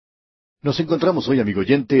Nos encontramos hoy, amigo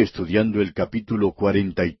oyente, estudiando el capítulo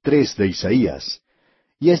 43 de Isaías,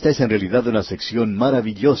 y esta es en realidad una sección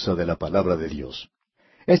maravillosa de la palabra de Dios.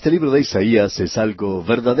 Este libro de Isaías es algo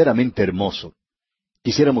verdaderamente hermoso.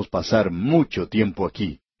 Quisiéramos pasar mucho tiempo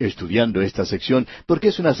aquí, estudiando esta sección, porque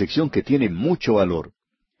es una sección que tiene mucho valor.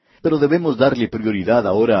 Pero debemos darle prioridad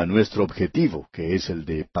ahora a nuestro objetivo, que es el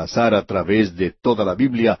de pasar a través de toda la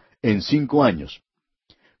Biblia en 5 años.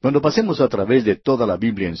 Cuando pasemos a través de toda la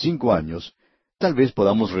Biblia en 5 años, tal vez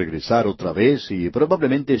podamos regresar otra vez y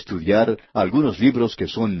probablemente estudiar algunos libros que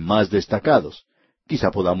son más destacados. Quizá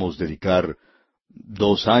podamos dedicar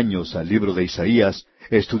 2 años al libro de Isaías,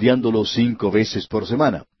 estudiándolo 5 veces por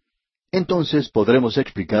semana. Entonces podremos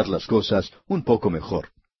explicar las cosas un poco mejor.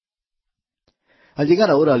 Al llegar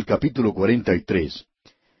ahora al capítulo 43,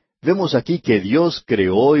 vemos aquí que Dios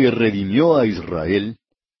creó y redimió a Israel,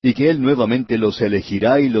 y que Él nuevamente los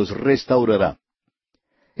elegirá y los restaurará.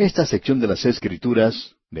 Esta sección de las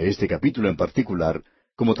Escrituras, de este capítulo en particular,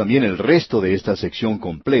 como también el resto de esta sección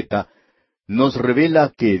completa, nos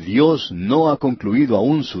revela que Dios no ha concluido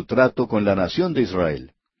aún su trato con la nación de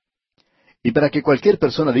Israel. Y para que cualquier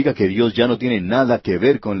persona diga que Dios ya no tiene nada que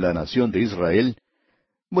ver con la nación de Israel,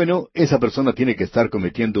 bueno, esa persona tiene que estar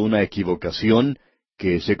cometiendo una equivocación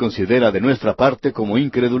que se considera de nuestra parte como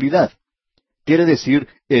incredulidad. Quiere decir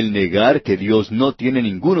el negar que Dios no tiene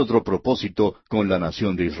ningún otro propósito con la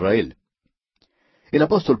nación de Israel. El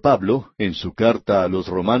apóstol Pablo, en su carta a los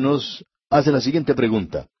Romanos, hace la siguiente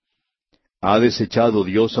pregunta: ¿ha desechado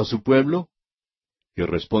Dios a su pueblo? Y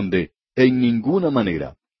responde: en ninguna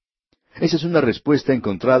manera. Esa es una respuesta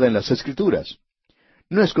encontrada en las Escrituras.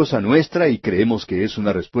 No es cosa nuestra y creemos que es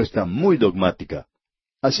una respuesta muy dogmática.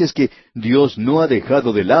 Así es que Dios no ha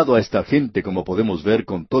dejado de lado a esta gente, como podemos ver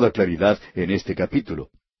con toda claridad en este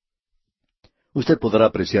capítulo. Usted podrá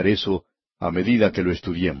apreciar eso a medida que lo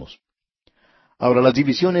estudiemos. Ahora, las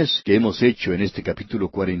divisiones que hemos hecho en este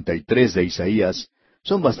capítulo 43 de Isaías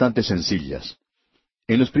son bastante sencillas.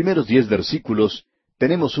 En los primeros 10 versículos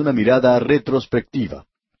tenemos una mirada retrospectiva.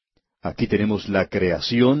 Aquí tenemos la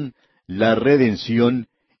creación, la redención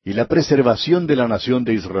y la preservación de la nación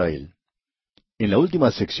de Israel. En la última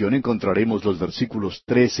sección encontraremos los versículos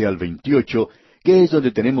 13 al 28, que es donde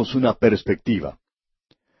tenemos una perspectiva.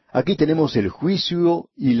 Aquí tenemos el juicio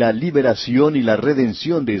y la liberación y la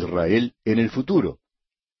redención de Israel en el futuro.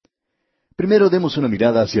 Primero demos una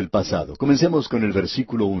mirada hacia el pasado. Comencemos con el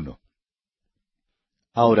versículo 1.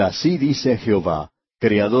 Ahora así dice Jehová,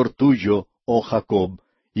 creador tuyo, oh Jacob,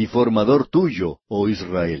 y formador tuyo, oh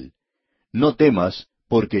Israel. No temas,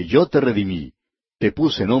 porque yo te redimí. Te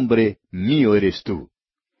puse nombre, mío eres tú.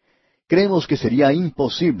 Creemos que sería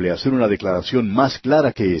imposible hacer una declaración más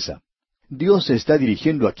clara que esa. Dios se está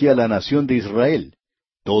dirigiendo aquí a la nación de Israel.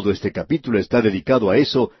 Todo este capítulo está dedicado a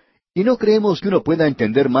eso, y no creemos que uno pueda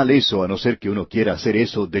entender mal eso, a no ser que uno quiera hacer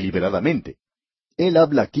eso deliberadamente. Él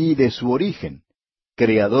habla aquí de su origen.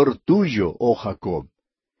 Creador tuyo, oh Jacob.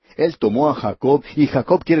 Él tomó a Jacob, y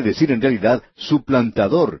Jacob quiere decir en realidad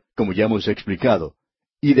suplantador, como ya hemos explicado,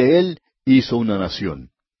 y de él hizo una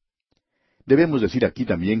nación. Debemos decir aquí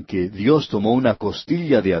también que Dios tomó una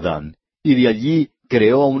costilla de Adán, y de allí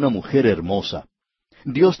creó a una mujer hermosa.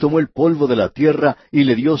 Dios tomó el polvo de la tierra y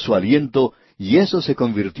le dio su aliento, y eso se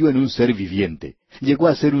convirtió en un ser viviente. Llegó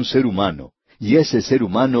a ser un ser humano, y ese ser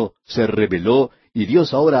humano se rebeló, y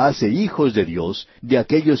Dios ahora hace hijos de Dios, de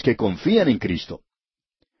aquellos que confían en Cristo.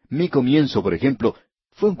 Mi comienzo, por ejemplo,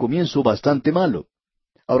 fue un comienzo bastante malo.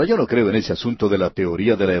 Ahora, yo no creo en ese asunto de la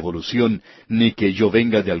teoría de la evolución, ni que yo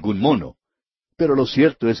venga de algún mono. Pero lo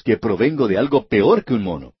cierto es que provengo de algo peor que un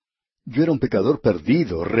mono. Yo era un pecador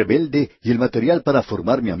perdido, rebelde, y el material para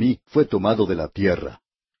formarme a mí fue tomado de la tierra.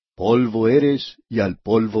 Polvo eres, y al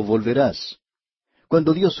polvo volverás.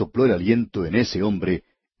 Cuando Dios sopló el aliento en ese hombre,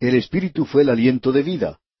 el Espíritu fue el aliento de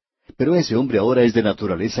vida. Pero ese hombre ahora es de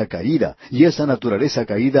naturaleza caída, y esa naturaleza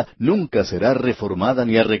caída nunca será reformada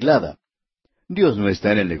ni arreglada. Dios no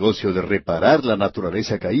está en el negocio de reparar la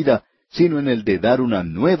naturaleza caída, sino en el de dar una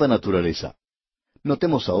nueva naturaleza.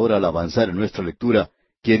 Notemos ahora al avanzar en nuestra lectura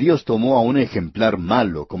que Dios tomó a un ejemplar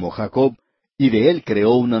malo como Jacob y de él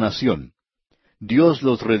creó una nación. Dios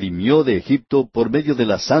los redimió de Egipto por medio de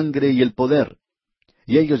la sangre y el poder.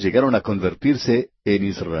 Y ellos llegaron a convertirse en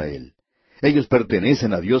Israel. Ellos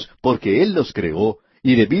pertenecen a Dios porque Él los creó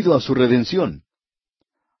y debido a su redención.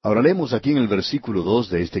 Ahora leemos aquí en el versículo 2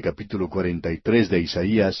 de este capítulo 43 de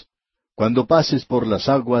Isaías: Cuando pases por las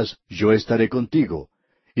aguas, yo estaré contigo,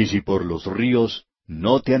 y si por los ríos,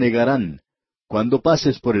 no te anegarán. Cuando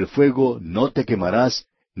pases por el fuego, no te quemarás,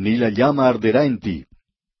 ni la llama arderá en ti.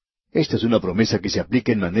 Esta es una promesa que se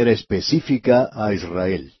aplica en manera específica a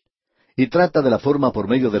Israel. y trata de la forma por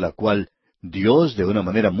medio de la cual Dios, de una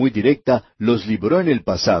manera muy directa, los libró en el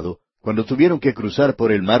pasado, cuando tuvieron que cruzar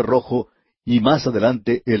por el Mar Rojo y más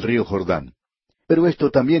adelante el río Jordán. Pero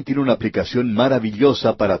esto también tiene una aplicación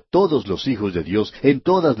maravillosa para todos los hijos de Dios en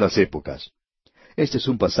todas las épocas. Este es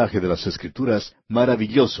un pasaje de las Escrituras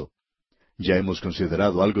maravilloso. Ya hemos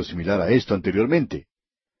considerado algo similar a esto anteriormente.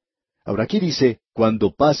 Ahora aquí dice,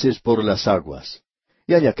 cuando pases por las aguas.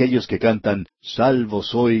 Y hay aquellos que cantan, salvo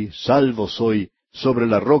soy, sobre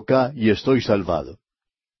la roca y estoy salvado.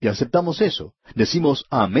 Y aceptamos eso. Decimos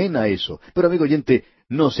amén a eso. Pero amigo oyente,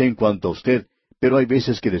 no sé en cuanto a usted, pero hay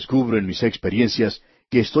veces que descubro en mis experiencias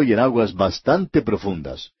que estoy en aguas bastante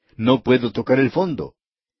profundas. No puedo tocar el fondo.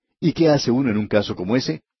 ¿Y qué hace uno en un caso como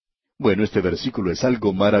ese? Bueno, este versículo es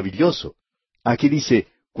algo maravilloso. Aquí dice,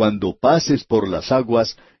 cuando pases por las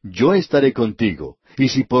aguas, yo estaré contigo, y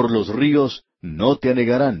si por los ríos, no te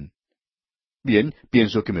anegarán. Bien,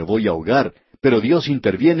 pienso que me voy a ahogar, pero Dios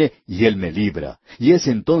interviene y Él me libra, y es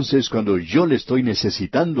entonces cuando yo le estoy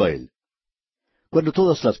necesitando a Él. Cuando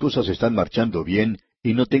todas las cosas están marchando bien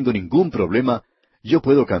y no tengo ningún problema, yo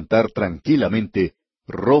puedo cantar tranquilamente,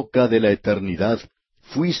 Roca de la eternidad,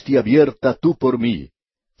 fuiste abierta tú por mí.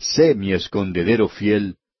 Sé mi escondedero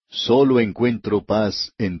fiel, solo encuentro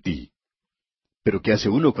paz en ti. Pero ¿qué hace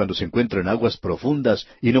uno cuando se encuentra en aguas profundas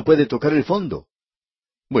y no puede tocar el fondo?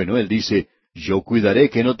 Bueno, él dice, yo cuidaré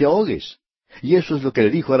que no te ahogues. Y eso es lo que le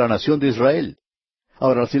dijo a la nación de Israel.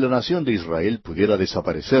 Ahora, si la nación de Israel pudiera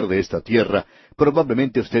desaparecer de esta tierra,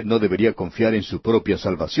 probablemente usted no debería confiar en su propia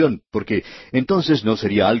salvación, porque entonces no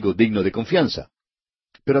sería algo digno de confianza.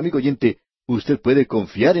 Pero amigo oyente, usted puede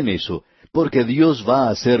confiar en eso, porque Dios va a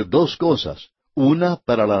hacer dos cosas, una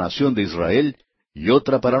para la nación de Israel y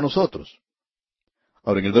otra para nosotros.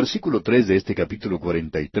 Ahora, en el versículo 3 de este capítulo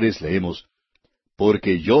 43 leemos,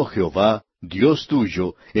 porque yo, Jehová, Dios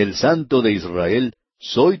tuyo, el Santo de Israel,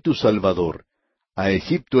 soy tu Salvador. A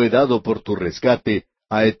Egipto he dado por tu rescate,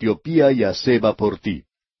 a Etiopía y a Seba por ti.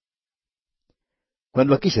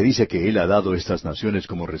 Cuando aquí se dice que Él ha dado estas naciones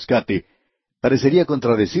como rescate, parecería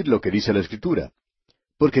contradecir lo que dice la Escritura,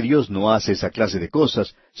 porque Dios no hace esa clase de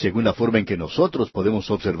cosas según la forma en que nosotros podemos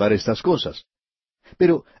observar estas cosas.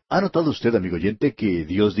 Pero, ¿ha notado usted, amigo oyente, que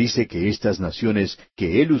Dios dice que estas naciones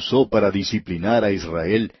que Él usó para disciplinar a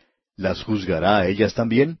Israel, las juzgará a ellas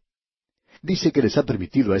también? Dice que les ha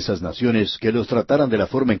permitido a esas naciones que los trataran de la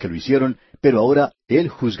forma en que lo hicieron, pero ahora Él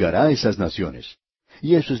juzgará a esas naciones.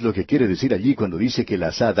 Y eso es lo que quiere decir allí cuando dice que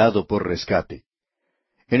las ha dado por rescate.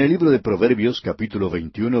 En el libro de Proverbios, capítulo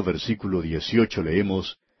 21, versículo 18,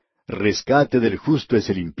 leemos, rescate del justo es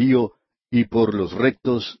el impío, y por los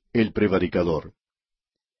rectos el prevaricador.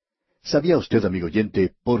 ¿Sabía usted, amigo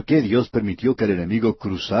oyente, por qué Dios permitió que el enemigo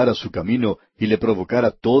cruzara su camino y le provocara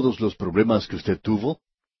todos los problemas que usted tuvo?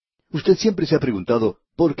 Usted siempre se ha preguntado,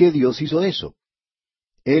 ¿por qué Dios hizo eso?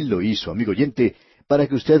 Él lo hizo, amigo oyente, para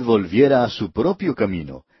que usted volviera a su propio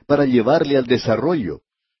camino, para llevarle al desarrollo.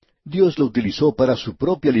 Dios lo utilizó para su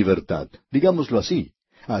propia libertad, digámoslo así.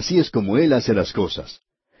 Así es como Él hace las cosas.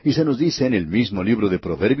 Y se nos dice en el mismo libro de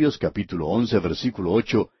Proverbios, capítulo 11, versículo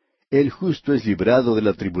 8, el justo es librado de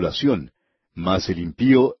la tribulación, mas el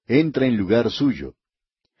impío entra en lugar suyo.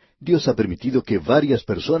 Dios ha permitido que varias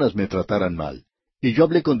personas me trataran mal. Y yo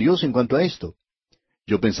hablé con Dios en cuanto a esto.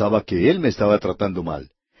 Yo pensaba que Él me estaba tratando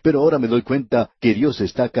mal, pero ahora me doy cuenta que Dios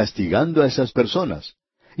está castigando a esas personas.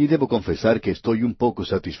 Y debo confesar que estoy un poco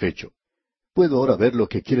satisfecho. Puedo ahora ver lo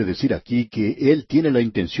que quiere decir aquí, que Él tiene la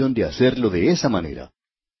intención de hacerlo de esa manera.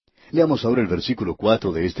 Leamos ahora el versículo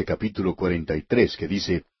 4 de este capítulo 43, que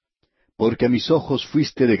dice, porque a mis ojos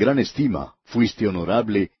fuiste de gran estima, fuiste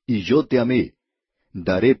honorable, y yo te amé.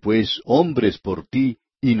 Daré pues hombres por ti,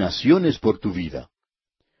 y naciones por tu vida.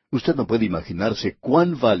 Usted no puede imaginarse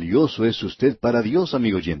cuán valioso es usted para Dios,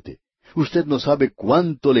 amigo oyente. Usted no sabe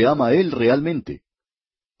cuánto le ama a Él realmente.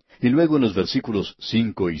 Y luego en los versículos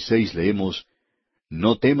 5 y 6 leemos,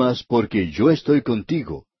 no temas porque yo estoy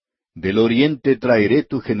contigo. Del oriente traeré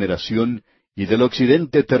tu generación, y del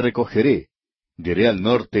occidente te recogeré. Diré al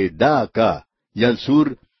norte, da acá, y al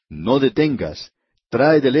sur, no detengas.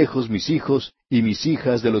 Trae de lejos mis hijos y mis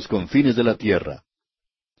hijas de los confines de la tierra.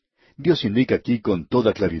 Dios indica aquí con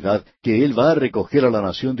toda claridad que Él va a recoger a la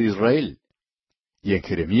nación de Israel. Y en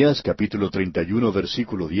Jeremías capítulo 31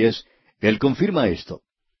 versículo 10, Él confirma esto.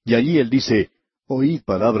 Y allí Él dice, oíd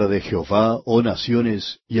palabra de Jehová, oh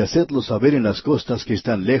naciones, y hacedlo saber en las costas que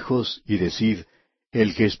están lejos, y decid,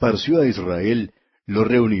 el que esparció a Israel, lo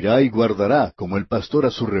reunirá y guardará como el pastor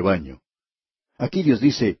a su rebaño. Aquí Dios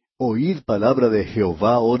dice, oíd palabra de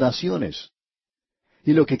Jehová, oh naciones.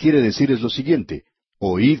 Y lo que quiere decir es lo siguiente,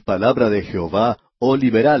 Oíd palabra de Jehová, oh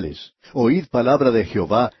liberales. Oíd palabra de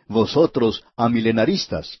Jehová, vosotros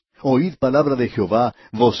amilenaristas. Oíd palabra de Jehová,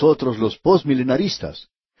 vosotros los posmilenaristas.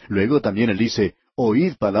 Luego también él dice,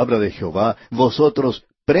 oíd palabra de Jehová, vosotros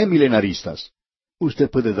premilenaristas. Usted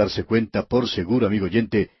puede darse cuenta, por seguro, amigo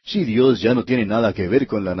oyente, si Dios ya no tiene nada que ver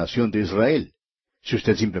con la nación de Israel. Si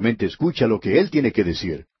usted simplemente escucha lo que Él tiene que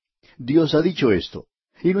decir. Dios ha dicho esto,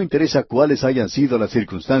 y no interesa cuáles hayan sido las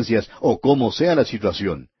circunstancias o cómo sea la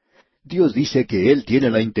situación. Dios dice que Él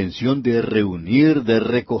tiene la intención de reunir, de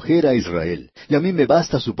recoger a Israel, y a mí me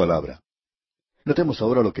basta su palabra. Notemos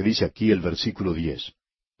ahora lo que dice aquí el versículo 10.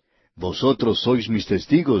 Vosotros sois mis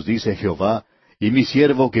testigos, dice Jehová, y mi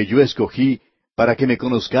siervo que yo escogí, para que me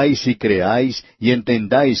conozcáis y creáis y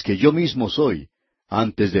entendáis que yo mismo soy.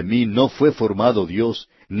 Antes de mí no fue formado Dios,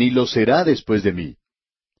 ni lo será después de mí.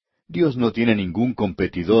 Dios no tiene ningún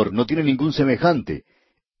competidor, no tiene ningún semejante.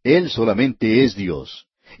 Él solamente es Dios,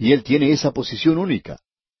 y Él tiene esa posición única.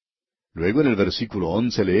 Luego en el versículo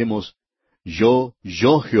 11 leemos, yo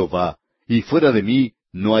Jehová, y fuera de mí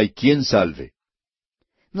no hay quien salve.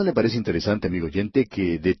 ¿No le parece interesante, amigo oyente,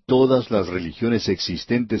 que de todas las religiones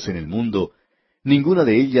existentes en el mundo, ninguna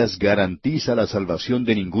de ellas garantiza la salvación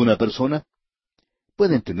de ninguna persona?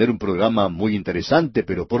 Pueden tener un programa muy interesante,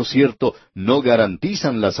 pero por cierto, no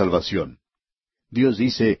garantizan la salvación. Dios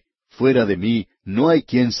dice, fuera de mí no hay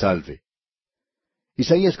quien salve.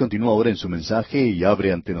 Isaías continúa ahora en su mensaje y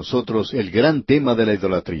abre ante nosotros el gran tema de la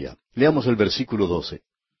idolatría. Leamos el versículo 12.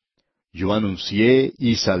 Yo anuncié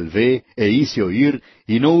y salvé e hice oír,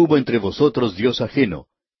 y no hubo entre vosotros Dios ajeno.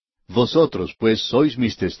 Vosotros pues sois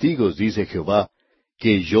mis testigos, dice Jehová,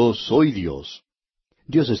 que yo soy Dios.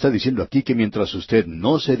 Dios está diciendo aquí que mientras usted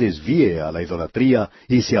no se desvíe a la idolatría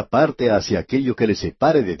y se aparte hacia aquello que le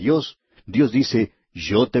separe de Dios, Dios dice,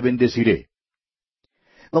 yo te bendeciré.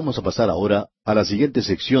 Vamos a pasar ahora a la siguiente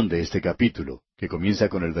sección de este capítulo, que comienza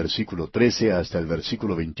con el versículo 13 hasta el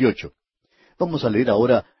versículo 28. Vamos a leer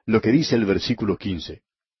ahora lo que dice el versículo 15.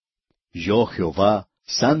 Yo Jehová,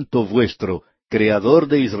 santo vuestro, creador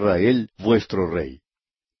de Israel, vuestro rey.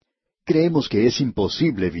 Creemos que es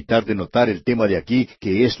imposible evitar de notar el tema de aquí,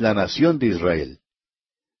 que es la nación de Israel.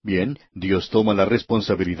 Bien, Dios toma la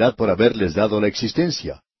responsabilidad por haberles dado la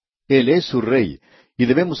existencia. Él es su rey, y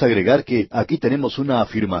debemos agregar que aquí tenemos una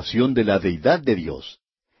afirmación de la deidad de Dios.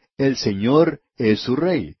 El Señor es su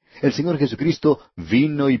rey. El Señor Jesucristo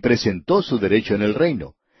vino y presentó su derecho en el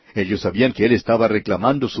reino. Ellos sabían que Él estaba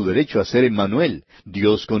reclamando su derecho a ser Emmanuel,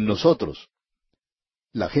 Dios con nosotros.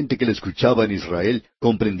 La gente que le escuchaba en Israel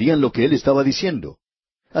comprendían lo que Él estaba diciendo.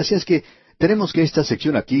 Así es que tenemos que esta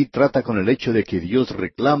sección aquí trata con el hecho de que Dios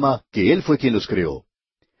reclama que Él fue quien los creó.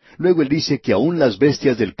 Luego Él dice que aún las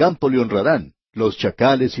bestias del campo le honrarán, los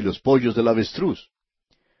chacales y los pollos del avestruz.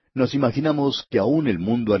 Nos imaginamos que aún el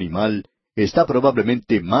mundo animal está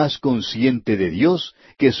probablemente más consciente de Dios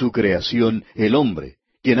que su creación, el hombre,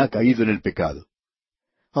 quien ha caído en el pecado.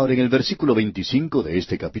 Ahora, en el versículo 25 de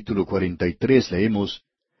este capítulo 43 leemos,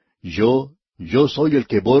 Yo soy el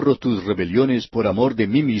que borro tus rebeliones por amor de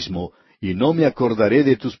mí mismo, y no me acordaré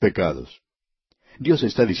de tus pecados. Dios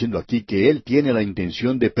está diciendo aquí que Él tiene la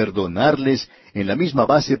intención de perdonarles en la misma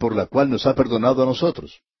base por la cual nos ha perdonado a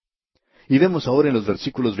nosotros. Y vemos ahora en los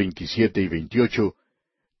versículos 27 y 28,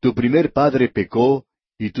 Tu primer padre pecó,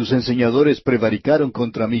 y tus enseñadores prevaricaron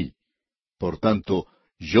contra mí. Por tanto,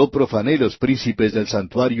 yo profané los príncipes del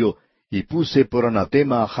santuario, y puse por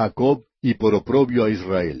anatema a Jacob y por oprobio a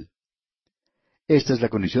Israel. Esta es la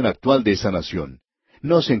condición actual de esa nación.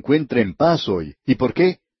 No se encuentra en paz hoy. ¿Y por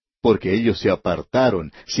qué? Porque ellos se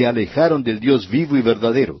apartaron, se alejaron del Dios vivo y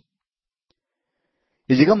verdadero.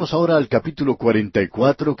 Y llegamos ahora al capítulo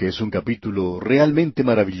 44, que es un capítulo realmente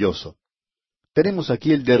maravilloso. Tenemos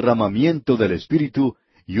aquí el derramamiento del Espíritu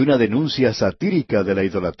y una denuncia satírica de la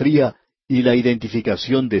idolatría y la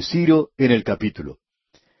identificación de Ciro en el capítulo.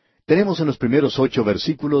 Tenemos en los primeros 8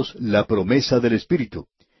 versículos la promesa del Espíritu,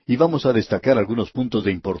 y vamos a destacar algunos puntos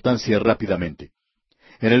de importancia rápidamente.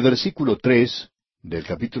 En el versículo 3 del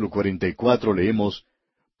capítulo 44 leemos,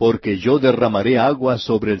 Porque yo derramaré agua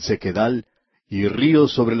sobre el sequedal, y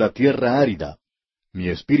ríos sobre la tierra árida. Mi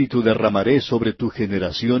espíritu derramaré sobre tu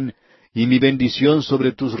generación, y mi bendición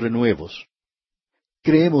sobre tus renuevos.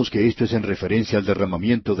 Creemos que esto es en referencia al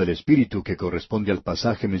derramamiento del Espíritu que corresponde al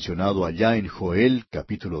pasaje mencionado allá en Joel,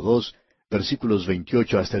 capítulo 2, versículos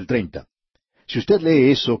 28 hasta el 30. Si usted lee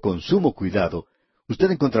eso con sumo cuidado, usted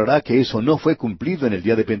encontrará que eso no fue cumplido en el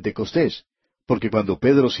día de Pentecostés, porque cuando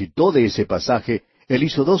Pedro citó de ese pasaje, él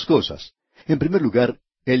hizo 2 cosas. En primer lugar,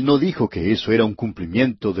 él no dijo que eso era un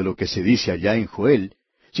cumplimiento de lo que se dice allá en Joel,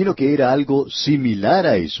 sino que era algo similar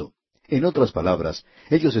a eso. En otras palabras,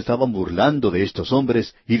 ellos estaban burlando de estos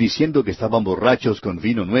hombres y diciendo que estaban borrachos con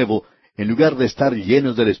vino nuevo, en lugar de estar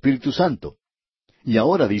llenos del Espíritu Santo. Y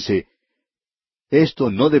ahora dice,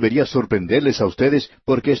 esto no debería sorprenderles a ustedes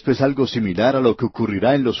porque esto es algo similar a lo que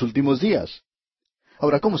ocurrirá en los últimos días.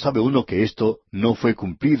 Ahora, ¿cómo sabe uno que esto no fue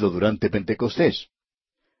cumplido durante Pentecostés?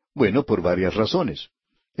 Bueno, por varias razones.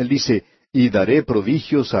 Él dice, y daré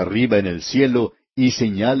prodigios arriba en el cielo y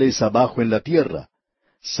señales abajo en la tierra,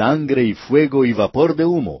 sangre y fuego y vapor de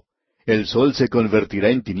humo. El sol se convertirá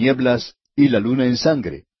en tinieblas y la luna en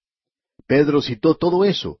sangre. Pedro citó todo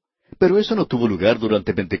eso, pero eso no tuvo lugar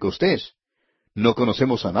durante Pentecostés. No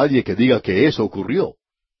conocemos a nadie que diga que eso ocurrió.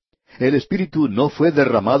 El Espíritu no fue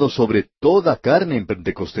derramado sobre toda carne en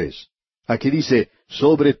Pentecostés. Aquí dice,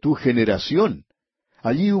 sobre tu generación.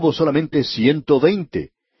 Allí hubo solamente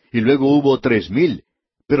 120, y luego hubo 3,000,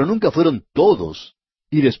 pero nunca fueron todos,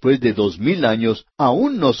 y después de 2,000 años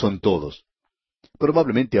aún no son todos.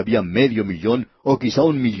 Probablemente había 500,000 o quizá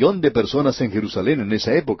 1,000,000 de personas en Jerusalén en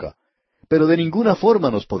esa época, pero de ninguna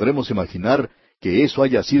forma nos podremos imaginar que eso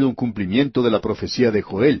haya sido un cumplimiento de la profecía de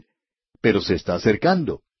Joel. Pero se está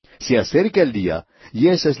acercando. Se acerca el día, y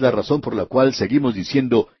esa es la razón por la cual seguimos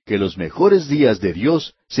diciendo que los mejores días de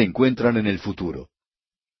Dios se encuentran en el futuro.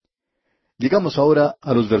 Llegamos ahora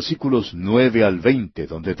a los versículos 9 al 20,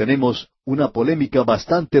 donde tenemos una polémica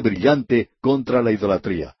bastante brillante contra la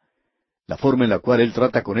idolatría. La forma en la cual él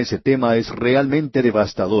trata con ese tema es realmente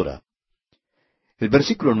devastadora. El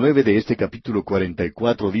versículo 9 de este capítulo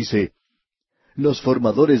 44 dice, los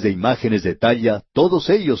formadores de imágenes de talla, todos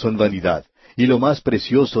ellos son vanidad, y lo más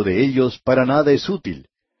precioso de ellos para nada es útil.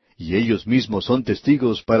 Y ellos mismos son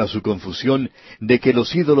testigos para su confusión de que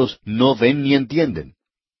los ídolos no ven ni entienden.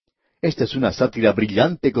 Esta es una sátira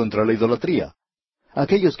brillante contra la idolatría.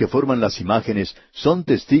 Aquellos que forman las imágenes son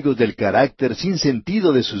testigos del carácter sin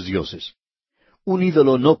sentido de sus dioses. Un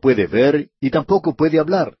ídolo no puede ver y tampoco puede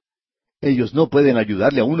hablar. Ellos no pueden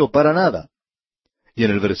ayudarle a uno para nada. Y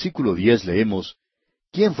en el versículo 10 leemos,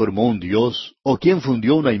 ¿quién formó un dios o quién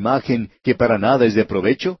fundió una imagen que para nada es de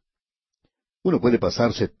provecho? Uno puede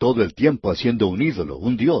pasarse todo el tiempo haciendo un ídolo,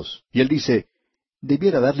 un dios, y él dice,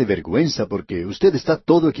 debiera darle vergüenza porque usted está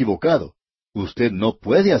todo equivocado. Usted no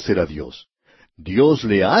puede hacer a Dios. Dios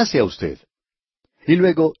le hace a usted. Y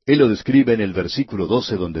luego él lo describe en el versículo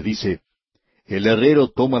 12 donde dice, el herrero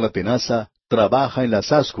toma la tenaza, trabaja en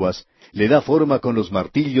las ascuas, le da forma con los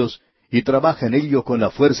martillos, y trabaja en ello con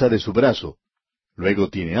la fuerza de su brazo. Luego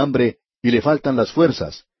tiene hambre, y le faltan las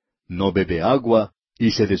fuerzas. No bebe agua,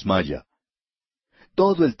 y se desmaya.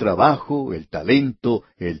 Todo el trabajo, el talento,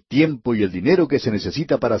 el tiempo y el dinero que se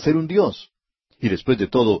necesita para ser un Dios. Y después de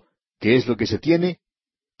todo, ¿qué es lo que se tiene?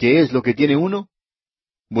 ¿Qué es lo que tiene uno?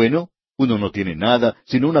 Bueno, uno no tiene nada,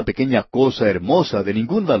 sino una pequeña cosa hermosa de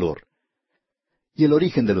ningún valor. Y el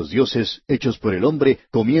origen de los dioses hechos por el hombre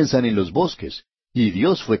comienzan en los bosques, y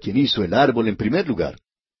Dios fue quien hizo el árbol en primer lugar.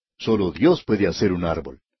 Solo Dios puede hacer un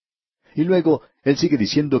árbol. Y luego, él sigue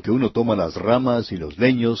diciendo que uno toma las ramas y los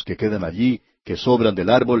leños que quedan allí, que sobran del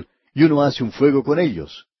árbol, y uno hace un fuego con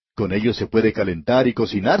ellos. Con ellos se puede calentar y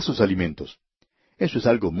cocinar sus alimentos. Eso es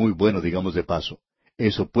algo muy bueno, digamos de paso.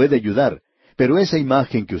 Eso puede ayudar, pero esa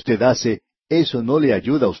imagen que usted hace, eso no le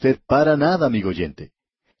ayuda a usted para nada, amigo oyente.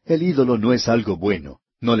 El ídolo no es algo bueno.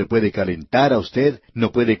 No le puede calentar a usted,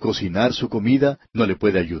 no puede cocinar su comida, no le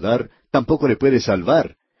puede ayudar, tampoco le puede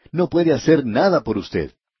salvar. No puede hacer nada por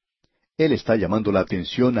usted. Él está llamando la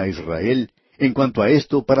atención a Israel en cuanto a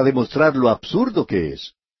esto para demostrar lo absurdo que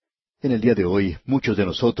es. En el día de hoy, muchos de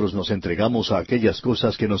nosotros nos entregamos a aquellas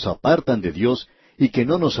cosas que nos apartan de Dios y que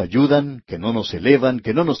no nos ayudan, que no nos elevan,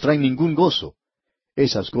 que no nos traen ningún gozo.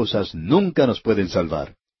 Esas cosas nunca nos pueden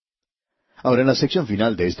salvar. Ahora, en la sección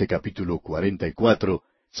final de este capítulo 44,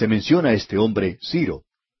 se menciona a este hombre, Ciro.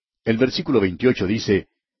 El versículo 28 dice,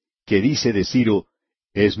 que dice de Ciro,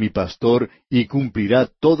 es mi pastor y cumplirá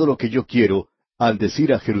todo lo que yo quiero, al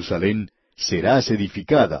decir a Jerusalén, serás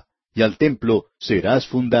edificada, y al templo serás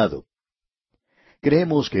fundado.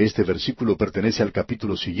 Creemos que este versículo pertenece al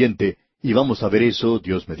capítulo siguiente, y vamos a ver eso,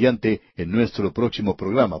 Dios mediante, en nuestro próximo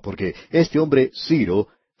programa, porque este hombre, Ciro,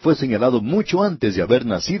 fue señalado mucho antes de haber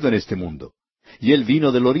nacido en este mundo. Y él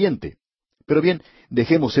vino del oriente. Pero bien,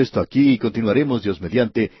 dejemos esto aquí y continuaremos, Dios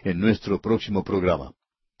mediante, en nuestro próximo programa.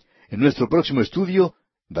 En nuestro próximo estudio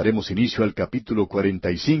daremos inicio al capítulo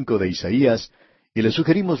 45 de Isaías, y le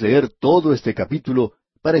sugerimos leer todo este capítulo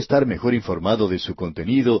para estar mejor informado de su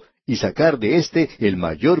contenido y sacar de éste el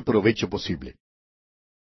mayor provecho posible.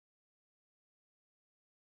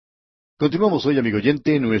 Continuamos hoy, amigo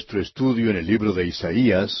oyente, nuestro estudio en el libro de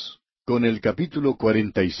Isaías, con el capítulo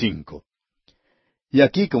 45. Y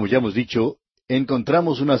aquí, como ya hemos dicho,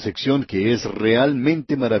 encontramos una sección que es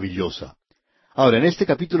realmente maravillosa. Ahora, en este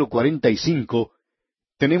capítulo 45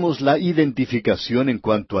 tenemos la identificación en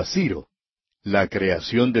cuanto a Ciro, la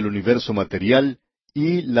creación del universo material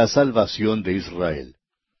y la salvación de Israel.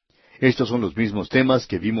 Estos son los mismos temas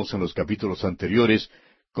que vimos en los capítulos anteriores,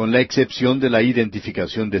 con la excepción de la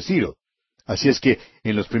identificación de Ciro. Así es que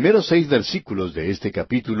en los primeros 6 versículos de este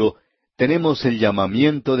capítulo tenemos el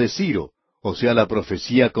llamamiento de Ciro, o sea, la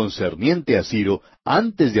profecía concerniente a Ciro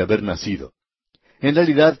antes de haber nacido. En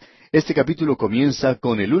realidad, este capítulo comienza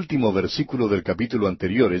con el último versículo del capítulo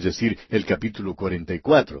anterior, es decir, el capítulo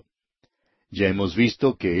 44. Ya hemos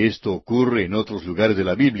visto que esto ocurre en otros lugares de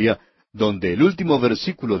la Biblia, donde el último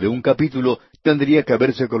versículo de un capítulo tendría que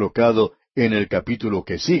haberse colocado en el capítulo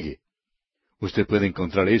que sigue. Usted puede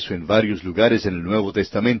encontrar eso en varios lugares en el Nuevo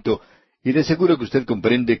Testamento, y de seguro que usted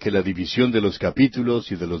comprende que la división de los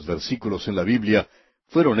capítulos y de los versículos en la Biblia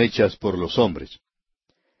fueron hechas por los hombres.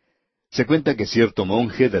 Se cuenta que cierto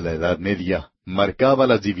monje de la Edad Media marcaba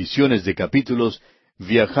las divisiones de capítulos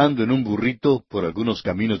viajando en un burrito por algunos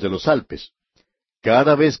caminos de los Alpes.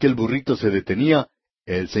 Cada vez que el burrito se detenía,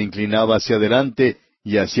 él se inclinaba hacia adelante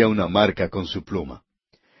y hacía una marca con su pluma.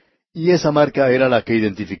 Y esa marca era la que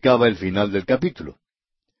identificaba el final del capítulo.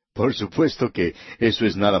 Por supuesto que eso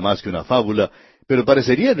es nada más que una fábula, pero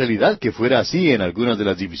parecería en realidad que fuera así en algunas de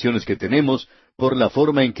las divisiones que tenemos por la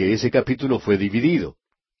forma en que ese capítulo fue dividido.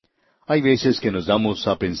 Hay veces que nos damos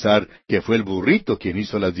a pensar que fue el burrito quien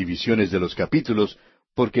hizo las divisiones de los capítulos,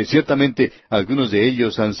 porque ciertamente algunos de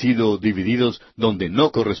ellos han sido divididos donde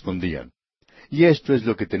no correspondían. Y esto es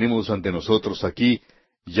lo que tenemos ante nosotros aquí,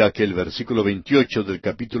 ya que el versículo 28 del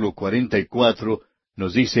capítulo 44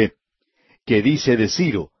 nos dice, que dice de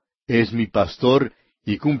Ciro, es mi pastor,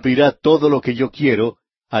 y cumplirá todo lo que yo quiero,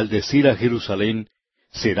 al decir a Jerusalén,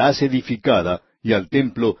 serás edificada, y al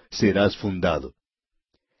templo serás fundado.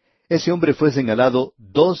 Ese hombre fue señalado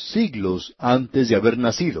 2 siglos antes de haber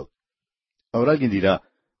nacido. Ahora alguien dirá,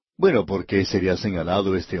 bueno, ¿por qué sería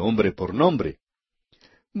señalado este hombre por nombre?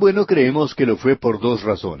 Bueno, creemos que lo fue por 2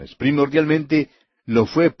 razones. Primordialmente, lo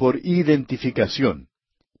fue por identificación,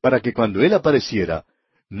 para que cuando él apareciera,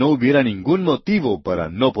 no hubiera ningún motivo para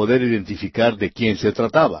no poder identificar de quién se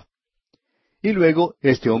trataba. Y luego,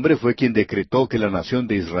 este hombre fue quien decretó que la nación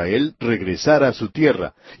de Israel regresara a su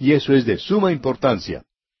tierra, y eso es de suma importancia.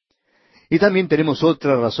 Y también tenemos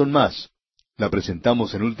otra razón más. La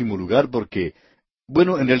presentamos en último lugar porque,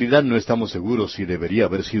 bueno, en realidad no estamos seguros si debería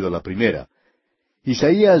haber sido la primera.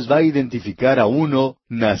 Isaías va a identificar a uno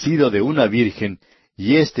nacido de una virgen,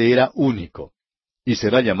 y éste era único, y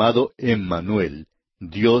será llamado Emmanuel,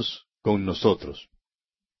 Dios con nosotros.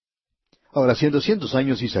 Ahora, si en 200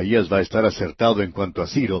 años Isaías va a estar acertado en cuanto a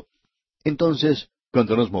Ciro, entonces,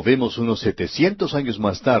 cuando nos movemos unos 700 años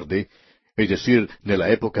más tarde, es decir, de la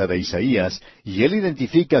época de Isaías, y él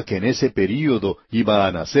identifica que en ese período iba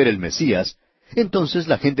a nacer el Mesías, entonces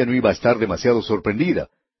la gente no iba a estar demasiado sorprendida.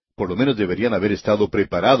 Por lo menos deberían haber estado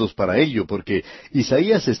preparados para ello, porque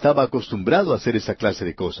Isaías estaba acostumbrado a hacer esa clase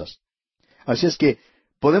de cosas. Así es que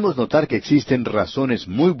podemos notar que existen razones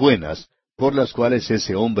muy buenas por las cuales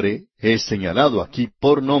ese hombre es señalado aquí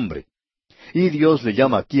por nombre. Y Dios le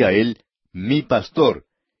llama aquí a él mi pastor,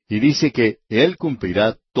 y dice que él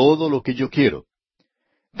cumplirá todo lo que yo quiero.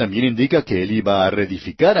 También indica que él iba a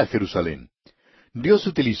reedificar a Jerusalén. Dios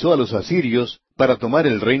utilizó a los asirios para tomar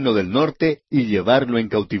el reino del norte y llevarlo en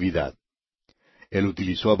cautividad. Él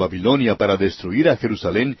utilizó a Babilonia para destruir a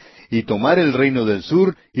Jerusalén y tomar el reino del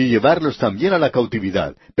sur y llevarlos también a la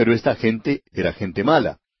cautividad, pero esta gente era gente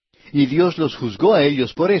mala. Y Dios los juzgó a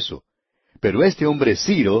ellos por eso. Pero este hombre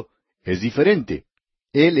Ciro es diferente.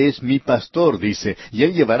 Él es mi pastor, dice, y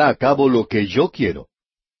él llevará a cabo lo que yo quiero.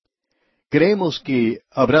 Creemos que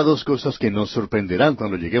habrá 2 cosas que nos sorprenderán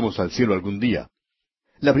cuando lleguemos al cielo algún día.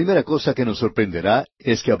 La primera cosa que nos sorprenderá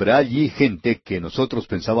es que habrá allí gente que nosotros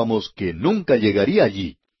pensábamos que nunca llegaría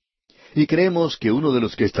allí. Y creemos que uno de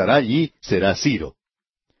los que estará allí será Ciro.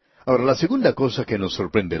 Ahora, la segunda cosa que nos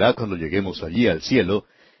sorprenderá cuando lleguemos allí al cielo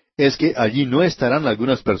es que allí no estarán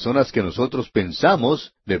algunas personas que nosotros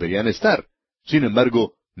pensamos deberían estar. Sin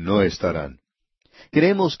embargo, no estarán.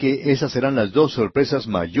 Creemos que esas serán las 2 sorpresas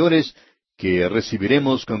mayores que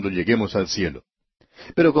recibiremos cuando lleguemos al cielo.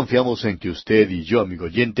 Pero confiamos en que usted y yo, amigo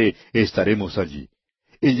oyente, estaremos allí.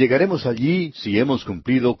 Y llegaremos allí si hemos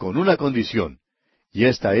cumplido con una condición, y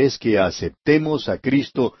esta es que aceptemos a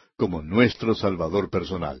Cristo como nuestro Salvador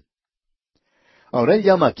personal. Ahora él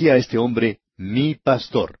llama aquí a este hombre mi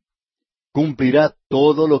pastor. Cumplirá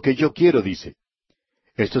todo lo que yo quiero, dice.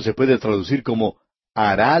 Esto se puede traducir como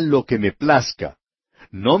hará lo que me plazca.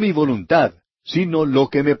 No mi voluntad, sino lo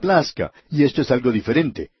que me plazca. Y esto es algo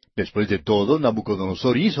diferente. Después de todo,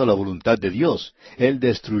 Nabucodonosor hizo la voluntad de Dios. Él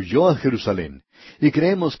destruyó a Jerusalén. Y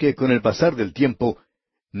creemos que con el pasar del tiempo,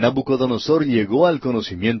 Nabucodonosor llegó al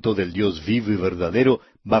conocimiento del Dios vivo y verdadero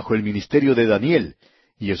bajo el ministerio de Daniel,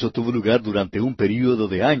 y eso tuvo lugar durante un período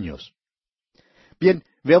de años. Bien,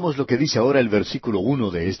 veamos lo que dice ahora el versículo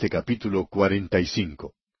 1 de este capítulo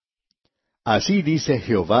 45. Así dice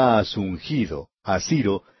Jehová a su ungido, a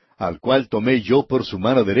Ciro, al cual tomé yo por su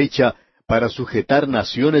mano derecha, para sujetar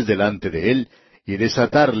naciones delante de él, y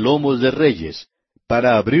desatar lomos de reyes,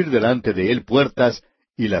 para abrir delante de él puertas,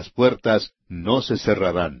 y las puertas no se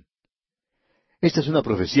cerrarán. Esta es una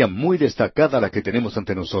profecía muy destacada la que tenemos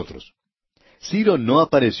ante nosotros. Ciro no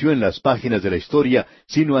apareció en las páginas de la historia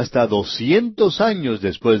sino hasta 200 años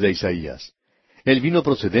después de Isaías. Él vino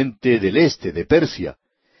procedente del este, de Persia,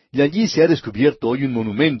 y allí se ha descubierto hoy un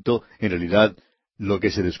monumento. En realidad, lo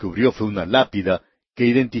que se descubrió fue una lápida que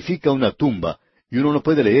identifica una tumba, y uno no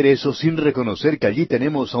puede leer eso sin reconocer que allí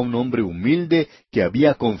tenemos a un hombre humilde que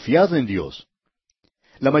había confiado en Dios.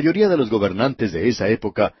 La mayoría de los gobernantes de esa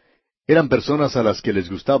época eran personas a las que les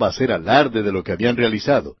gustaba hacer alarde de lo que habían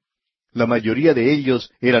realizado. La mayoría de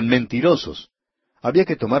ellos eran mentirosos. Había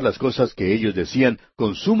que tomar las cosas que ellos decían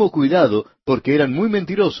con sumo cuidado porque eran muy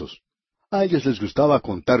mentirosos. A ellos les gustaba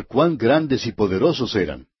contar cuán grandes y poderosos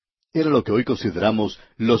eran. Era lo que hoy consideramos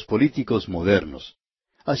los políticos modernos.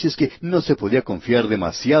 Así es que no se podía confiar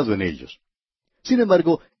demasiado en ellos. Sin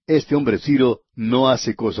embargo, este hombre Ciro no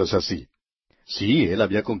hace cosas así. Sí, él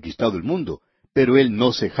había conquistado el mundo, pero él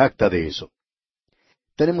no se jacta de eso.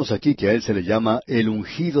 Tenemos aquí que a él se le llama el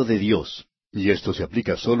ungido de Dios, y esto se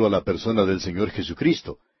aplica solo a la persona del Señor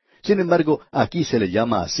Jesucristo. Sin embargo, aquí se le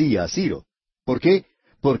llama así a Ciro. ¿Por qué?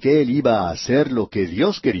 Porque él iba a hacer lo que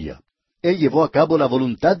Dios quería. Él llevó a cabo la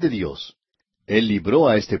voluntad de Dios. Él libró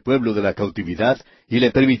a este pueblo de la cautividad y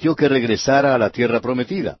le permitió que regresara a la tierra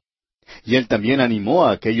prometida. Y él también animó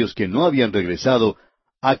a aquellos que no habían regresado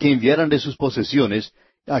a que enviaran de sus posesiones,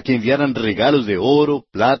 a que enviaran regalos de oro,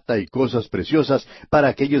 plata y cosas preciosas para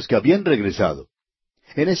aquellos que habían regresado.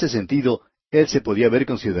 En ese sentido, él se podía haber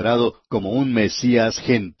considerado como un Mesías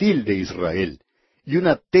gentil de Israel, y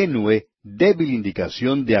una tenue, débil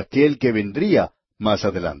indicación de aquel que vendría más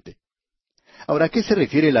adelante. Ahora, ¿a qué se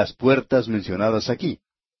refiere las puertas mencionadas aquí?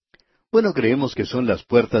 Bueno, creemos que son las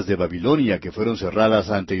puertas de Babilonia que fueron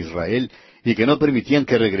cerradas ante Israel y que no permitían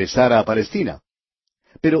que regresara a Palestina.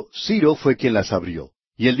 Pero Ciro fue quien las abrió,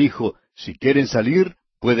 y él dijo, si quieren salir,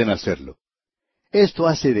 pueden hacerlo. Esto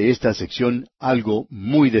hace de esta sección algo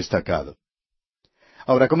muy destacado.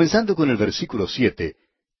 Ahora, comenzando con el versículo 7,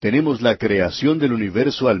 tenemos la creación del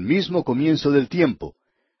universo al mismo comienzo del tiempo.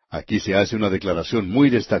 Aquí se hace una declaración muy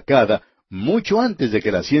destacada, mucho antes de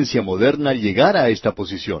que la ciencia moderna llegara a esta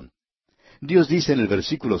posición. Dios dice en el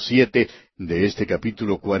versículo 7 de este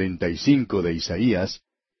capítulo 45 de Isaías,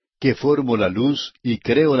 que formo la luz y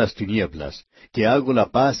creo las tinieblas, que hago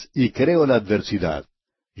la paz y creo la adversidad.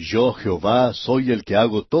 Yo, Jehová, soy el que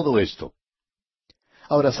hago todo esto.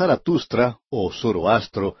 Ahora, Zaratustra, o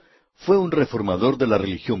Zoroastro, fue un reformador de la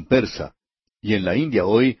religión persa, y en la India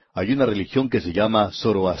hoy hay una religión que se llama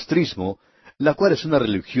zoroastrismo, la cual es una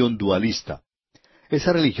religión dualista.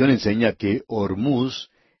 Esa religión enseña que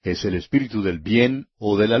Hormuz es el espíritu del bien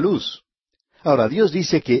o de la luz. Ahora, Dios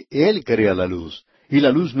dice que Él crea la luz, y la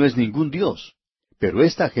luz no es ningún Dios. Pero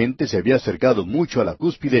esta gente se había acercado mucho a la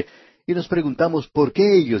cúspide, y nos preguntamos por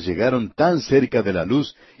qué ellos llegaron tan cerca de la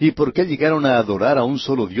luz y por qué llegaron a adorar a un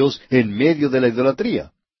solo Dios en medio de la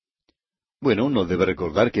idolatría. Bueno, uno debe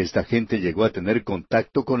recordar que esta gente llegó a tener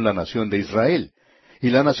contacto con la nación de Israel, y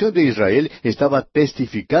la nación de Israel estaba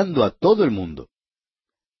testificando a todo el mundo.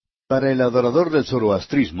 Para el adorador del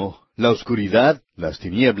zoroastrismo, la oscuridad, las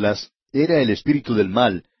tinieblas, era el espíritu del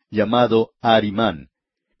mal, llamado Arimán.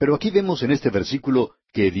 Pero aquí vemos en este versículo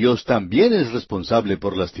que Dios también es responsable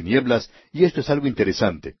por las tinieblas, y esto es algo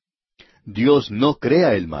interesante. Dios no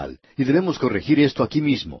crea el mal, y debemos corregir esto aquí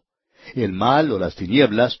mismo. El mal o las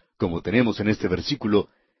tinieblas, como tenemos en este versículo,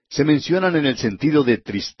 se mencionan en el sentido de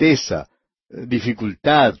tristeza,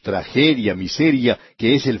 dificultad, tragedia, miseria,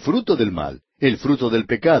 que es el fruto del mal, el fruto del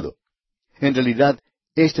pecado. En realidad,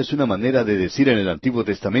 esta es una manera de decir en el Antiguo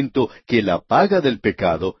Testamento que la paga del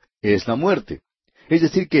pecado es la muerte. Es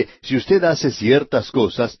decir, que si usted hace ciertas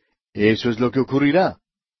cosas, eso es lo que ocurrirá.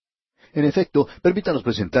 En efecto, permítanos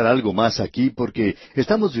presentar algo más aquí, porque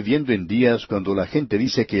estamos viviendo en días cuando la gente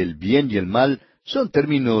dice que el bien y el mal son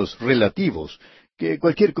términos relativos, que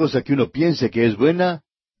cualquier cosa que uno piense que es buena,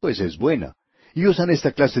 pues es buena, y usan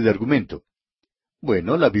esta clase de argumento.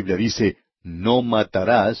 Bueno, la Biblia dice, no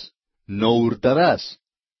matarás, no hurtarás.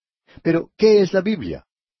 Pero, ¿qué es la Biblia?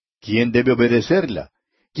 ¿Quién debe obedecerla?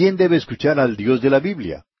 ¿Quién debe escuchar al Dios de la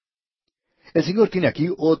Biblia? El Señor tiene aquí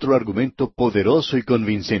otro argumento poderoso y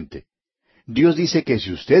convincente. Dios dice que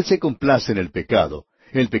si usted se complace en el pecado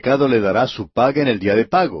le dará su paga en el día de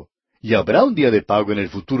pago, y habrá un día de pago en el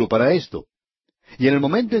futuro para esto. Y en el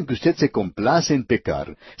momento en que usted se complace en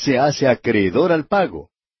pecar, se hace acreedor al pago.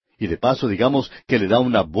 Y de paso digamos que le da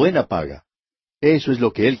una buena paga. Eso es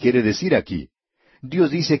lo que Él quiere decir aquí.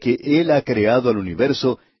 Dios dice que Él ha creado al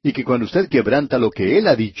universo y que cuando usted quebranta lo que Él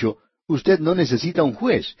ha dicho, usted no necesita un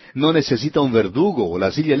juez, no necesita un verdugo o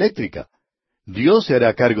la silla eléctrica. Dios se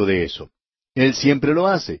hará cargo de eso. Él siempre lo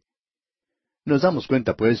hace. Nos damos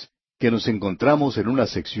cuenta, pues, que nos encontramos en una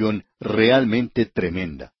sección realmente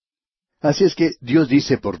tremenda. Así es que Dios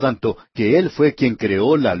dice, por tanto, que Él fue quien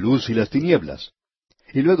creó la luz y las tinieblas.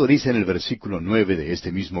 Y luego dice en el versículo 9 de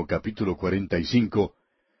este mismo capítulo 45,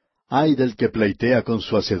 «Ay del que pleitea con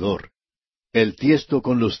su hacedor, el tiesto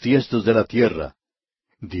con los tiestos de la tierra.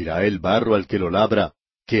 Dirá el barro al que lo labra,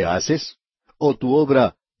 ¿qué haces? ¿O tu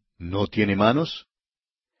obra no tiene manos?»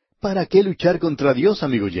 ¿Para qué luchar contra Dios,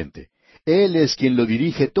 amigo oyente? Él es quien lo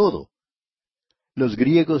dirige todo. Los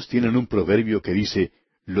griegos tienen un proverbio que dice,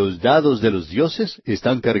 «Los dados de los dioses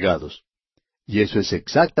están cargados». Y eso es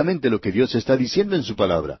exactamente lo que Dios está diciendo en su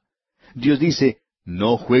palabra. Dios dice,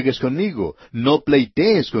 «No juegues conmigo, no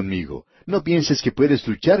pleitees conmigo, no pienses que puedes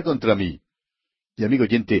luchar contra mí». Y amigo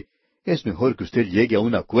oyente, es mejor que usted llegue a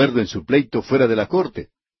un acuerdo en su pleito fuera de la corte.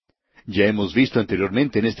 Ya hemos visto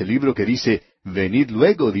anteriormente en este libro que dice, «Venid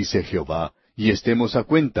luego, dice Jehová, y estemos a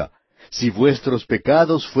cuenta. Si vuestros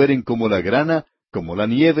pecados fueren como la grana, como la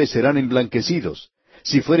nieve serán emblanquecidos.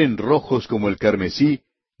 Si fueren rojos como el carmesí,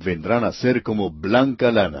 vendrán a ser como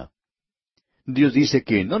blanca lana». Dios dice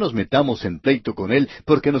que no nos metamos en pleito con Él,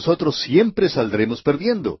 porque nosotros siempre saldremos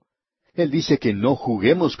perdiendo. Él dice que no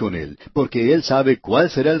juguemos con Él, porque Él sabe cuál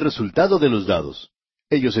será el resultado de los dados.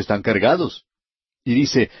 Ellos están cargados. Y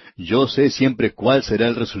dice, «Yo sé siempre cuál será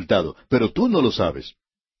el resultado, pero tú no lo sabes».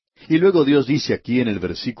 Y luego Dios dice aquí en el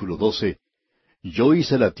versículo 12, «Yo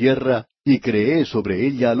hice la tierra y creé sobre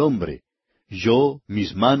ella al hombre. Yo,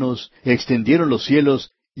 mis manos, extendieron los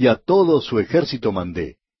cielos y a todo su ejército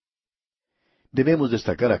mandé». Debemos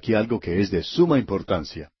destacar aquí algo que es de suma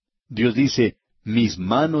importancia. Dios dice, «Mis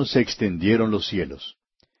manos extendieron los cielos».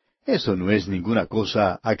 Eso no es ninguna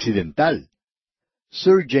cosa accidental.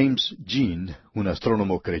 Sir James Jean, un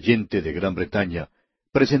astrónomo creyente de Gran Bretaña,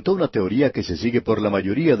 presentó una teoría que se sigue por la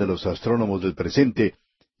mayoría de los astrónomos del presente,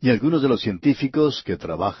 y algunos de los científicos que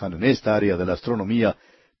trabajan en esta área de la astronomía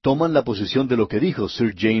toman la posición de lo que dijo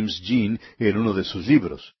Sir James Jean en uno de sus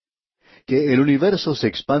libros, que el universo se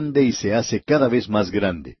expande y se hace cada vez más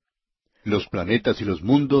grande. Los planetas y los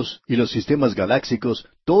mundos y los sistemas galáxicos,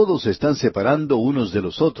 todos se están separando unos de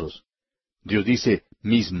los otros. Dios dice,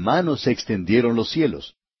 «Mis manos extendieron los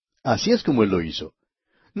cielos». Así es como Él lo hizo.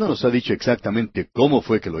 No nos ha dicho exactamente cómo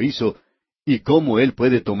fue que lo hizo, y cómo Él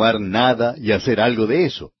puede tomar nada y hacer algo de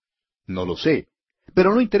eso. No lo sé.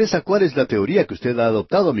 Pero no interesa cuál es la teoría que usted ha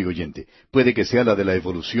adoptado, amigo oyente. Puede que sea la de la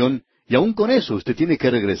evolución, y aun con eso usted tiene que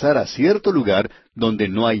regresar a cierto lugar donde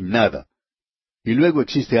no hay nada. Y luego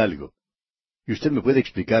existe algo. Y usted me puede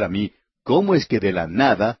explicar a mí cómo es que de la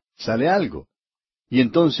nada sale algo. Y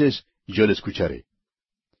entonces yo le escucharé.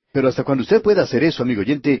 Pero hasta cuando usted pueda hacer eso, amigo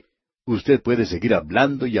oyente, usted puede seguir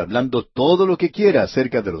hablando y hablando todo lo que quiera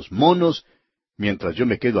acerca de los monos, mientras yo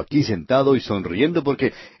me quedo aquí sentado y sonriendo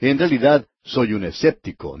porque en realidad soy un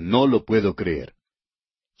escéptico, no lo puedo creer.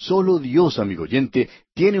 Solo Dios, amigo oyente,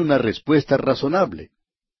 tiene una respuesta razonable.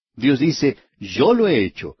 Dios dice, «Yo lo he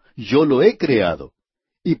hecho, yo lo he creado».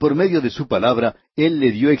 Y por medio de su palabra, Él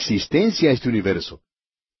le dio existencia a este universo.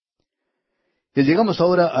 Y llegamos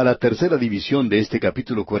ahora a la tercera división de este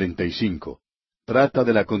capítulo 45. Trata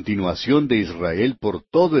de la continuación de Israel por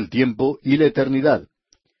todo el tiempo y la eternidad.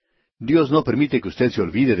 Dios no permite que usted se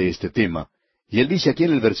olvide de este tema, y Él dice aquí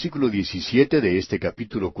en el versículo 17 de este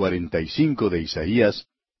capítulo 45 de Isaías,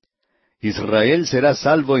 «Israel será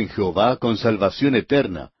salvo en Jehová con salvación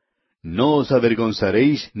eterna. No os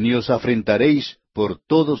avergonzaréis ni os afrentaréis por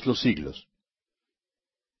todos los siglos».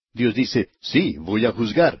 Dios dice, «Sí, voy a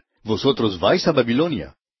juzgar. Vosotros vais a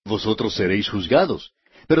Babilonia, vosotros seréis juzgados,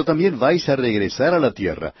 pero también vais a regresar a la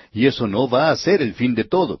tierra, y eso no va a ser el fin de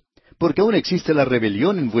todo, porque aún existe la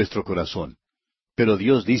rebelión en vuestro corazón. Pero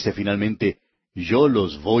Dios dice finalmente, «Yo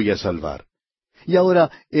los voy a salvar». Y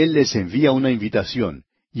ahora Él les envía una invitación,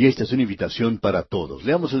 y esta es una invitación para todos.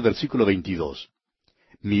 Leamos el versículo 22.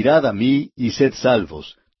 «Mirad a mí y sed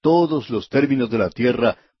salvos, todos los términos de la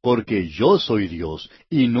tierra, porque yo soy Dios,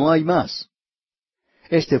 y no hay más».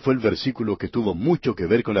 Este fue el versículo que tuvo mucho que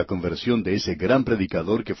ver con la conversión de ese gran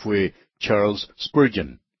predicador que fue Charles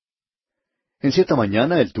Spurgeon. En cierta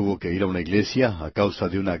mañana él tuvo que ir a una iglesia a causa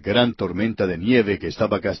de una gran tormenta de nieve que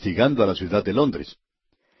estaba castigando a la ciudad de Londres.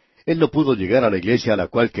 Él no pudo llegar a la iglesia a la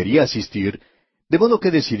cual quería asistir, de modo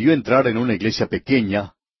que decidió entrar en una iglesia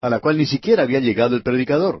pequeña, a la cual ni siquiera había llegado el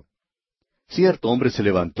predicador. Cierto hombre se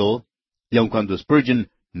levantó, y aun cuando Spurgeon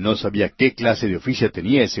no sabía qué clase de oficio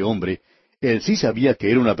tenía ese hombre, él sí sabía que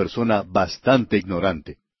era una persona bastante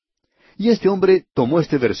ignorante. Y este hombre tomó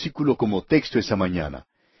este versículo como texto esa mañana.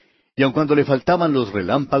 Y aun cuando le faltaban los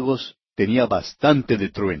relámpagos, tenía bastante de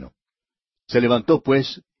trueno. Se levantó,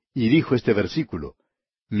 pues, y dijo este versículo: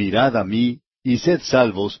 Mirad a mí, y sed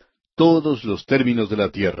salvos, todos los términos de la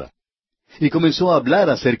tierra. Y comenzó a hablar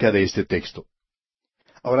acerca de este texto.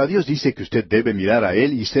 Ahora Dios dice que usted debe mirar a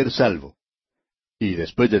Él y ser salvo. Y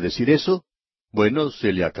después de decir eso, bueno,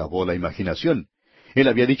 se le acabó la imaginación. Él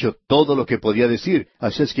había dicho todo lo que podía decir,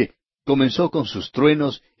 así es que comenzó con sus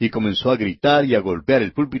truenos y comenzó a gritar y a golpear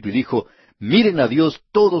el púlpito y dijo: Miren a Dios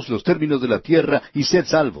todos los términos de la tierra y sed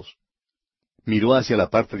salvos. Miró hacia la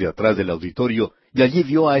parte de atrás del auditorio y allí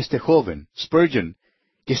vio a este joven, Spurgeon,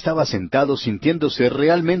 que estaba sentado sintiéndose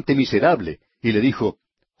realmente miserable, y le dijo: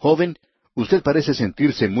 Joven, usted parece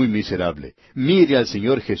sentirse muy miserable. Mire al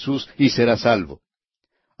Señor Jesús y será salvo.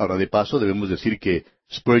 Ahora, de paso, debemos decir que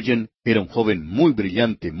Spurgeon era un joven muy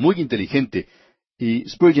brillante, muy inteligente, y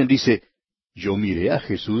Spurgeon dice: Yo miré a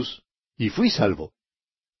Jesús y fui salvo.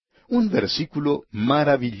 Un versículo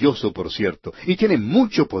maravilloso, por cierto, y tiene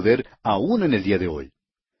mucho poder aún en el día de hoy.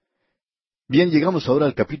 Bien, llegamos ahora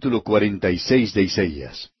al capítulo 46 de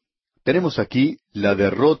Isaías. Tenemos aquí la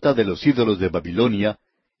derrota de los ídolos de Babilonia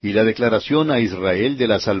y la declaración a Israel de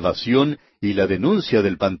la salvación y la denuncia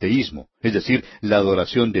del panteísmo, es decir, la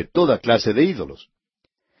adoración de toda clase de ídolos.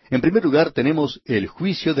 En primer lugar tenemos el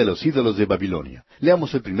juicio de los ídolos de Babilonia.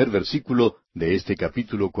 Leamos el primer versículo de este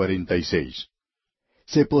capítulo 46.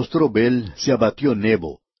 Se postró Bel, se abatió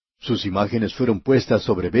Nebo. Sus imágenes fueron puestas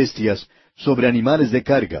sobre bestias, sobre animales de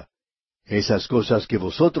carga. Esas cosas que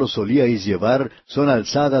vosotros solíais llevar son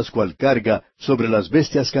alzadas cual carga sobre las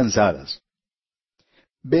bestias cansadas.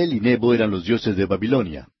 Bel y Nebo eran los dioses de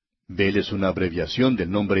Babilonia. Bel es una abreviación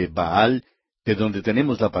del nombre Baal, de donde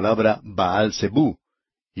tenemos la palabra Baal Zebú,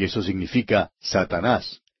 y eso significa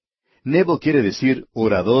Satanás. Nebo quiere decir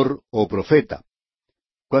orador o profeta.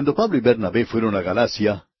 Cuando Pablo y Bernabé fueron a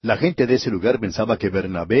Galacia, la gente de ese lugar pensaba que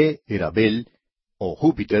Bernabé era Bel, o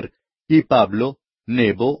Júpiter, y Pablo,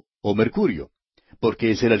 Nebo, o Mercurio,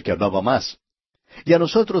 porque ese era el que hablaba más. Y a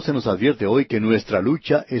nosotros se nos advierte hoy que nuestra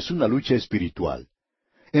lucha es una lucha espiritual.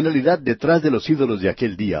 En realidad, detrás de los ídolos de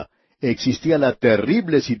aquel día, existía la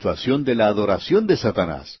terrible situación de la adoración de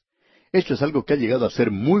Satanás. Esto es algo que ha llegado a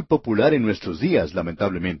ser muy popular en nuestros días,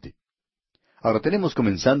 lamentablemente. Ahora tenemos,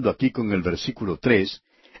 comenzando aquí con el versículo 3,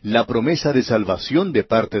 la promesa de salvación de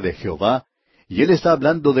parte de Jehová, y él está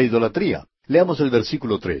hablando de idolatría. Leamos el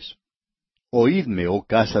versículo 3. Oídme, oh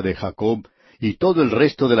casa de Jacob, y todo el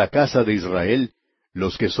resto de la casa de Israel,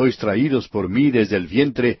 los que sois traídos por mí desde el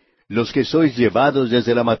vientre, los que sois llevados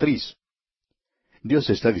desde la matriz. Dios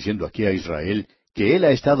está diciendo aquí a Israel que Él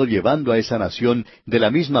ha estado llevando a esa nación de la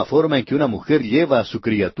misma forma en que una mujer lleva a su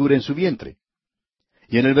criatura en su vientre.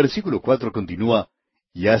 Y en el versículo 4 continúa: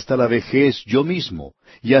 Y hasta la vejez yo mismo,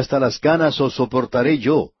 y hasta las canas os soportaré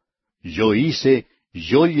yo. Yo hice,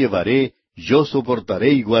 yo llevaré, yo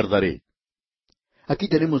soportaré y guardaré. Aquí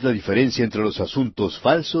tenemos la diferencia entre los asuntos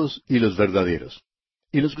falsos y los verdaderos.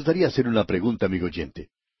 Y nos gustaría hacer una pregunta, amigo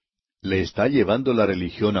oyente. ¿Le está llevando la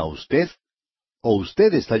religión a usted? ¿O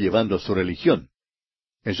usted está llevando a su religión?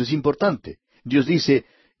 Eso es importante. Dios dice: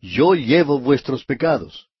 Yo llevo vuestros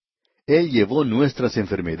pecados. Él llevó nuestras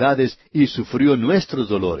enfermedades y sufrió nuestros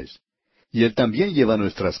dolores. Y Él también lleva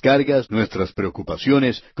nuestras cargas, nuestras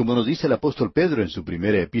preocupaciones, como nos dice el apóstol Pedro en su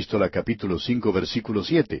primera epístola, capítulo 5, versículo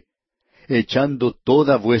 7. Echando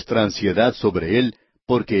toda vuestra ansiedad sobre Él,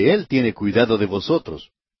 porque Él tiene cuidado de vosotros.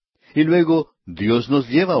 Y luego, Dios nos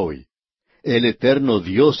lleva hoy. El eterno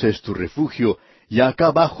Dios es tu refugio, y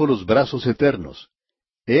acá bajo los brazos eternos.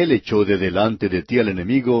 Él echó de delante de ti al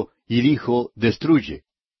enemigo, y dijo: destruye.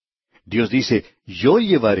 Dios dice: yo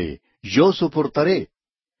llevaré, yo soportaré.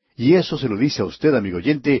 Y eso se lo dice a usted, amigo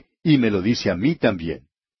oyente, y me lo dice a mí también.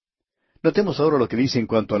 Notemos ahora lo que dice en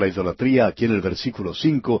cuanto a la idolatría aquí en el versículo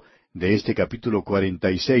 5 de este capítulo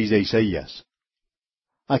 46 de Isaías.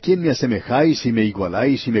 ¿A quién me asemejáis y me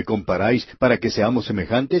igualáis y me comparáis para que seamos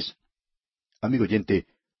semejantes? Amigo oyente,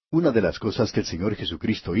 una de las cosas que el Señor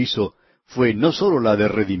Jesucristo hizo fue no sólo la de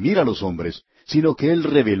redimir a los hombres, sino que Él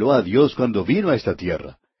reveló a Dios cuando vino a esta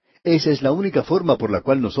tierra. Esa es la única forma por la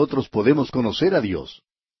cual nosotros podemos conocer a Dios.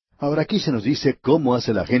 Ahora aquí se nos dice cómo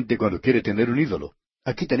hace la gente cuando quiere tener un ídolo.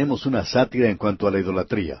 Aquí tenemos una sátira en cuanto a la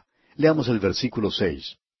idolatría. Leamos el versículo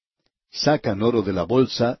 6. Sacan oro de la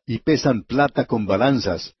bolsa y pesan plata con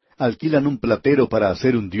balanzas, alquilan un platero para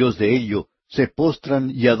hacer un dios de ello, se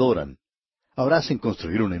postran y adoran. Ahora hacen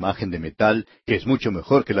construir una imagen de metal que es mucho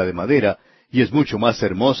mejor que la de madera, y es mucho más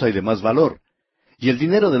hermosa y de más valor. Y el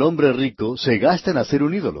dinero del hombre rico se gasta en hacer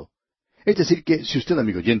un ídolo. Es decir que si usted,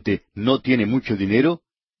 amigo oyente, no tiene mucho dinero,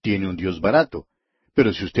 tiene un Dios barato.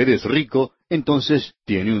 Pero si usted es rico, entonces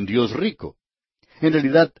tiene un Dios rico. En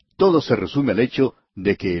realidad, todo se resume al hecho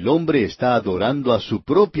de que el hombre está adorando a su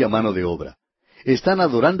propia mano de obra. Están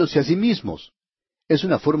adorándose a sí mismos. Es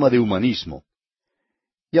una forma de humanismo.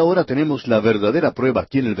 Y ahora tenemos la verdadera prueba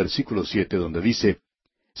aquí en el versículo 7, donde dice,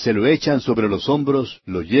 se lo echan sobre los hombros,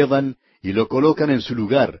 lo llevan y lo colocan en su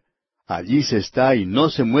lugar. Allí se está y no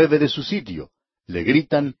se mueve de su sitio. Le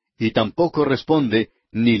gritan y tampoco responde,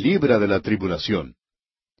 ni libra de la tribulación.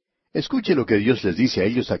 Escuche lo que Dios les dice a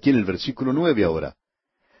ellos aquí en el versículo 9 ahora.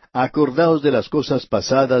 Acordaos de las cosas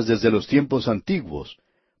pasadas desde los tiempos antiguos,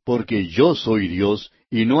 porque yo soy Dios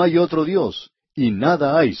y no hay otro Dios, y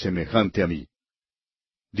nada hay semejante a mí.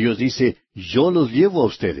 Dios dice, yo los llevo a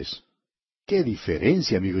ustedes. ¡Qué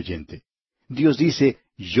diferencia, amigo oyente! Dios dice,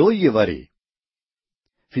 yo llevaré.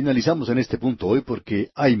 Finalizamos en este punto hoy porque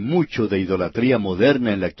hay mucho de idolatría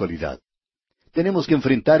moderna en la actualidad. Tenemos que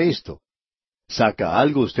enfrentar esto. ¿Saca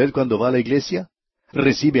algo usted cuando va a la iglesia?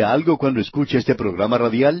 ¿Recibe algo cuando escucha este programa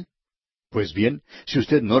radial? Pues bien, si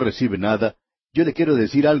usted no recibe nada, yo le quiero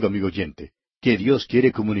decir algo, amigo oyente, que Dios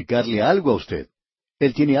quiere comunicarle algo a usted.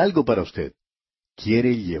 Él tiene algo para usted.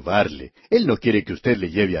 Quiere llevarle. Él no quiere que usted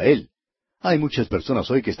le lleve a Él. Hay muchas personas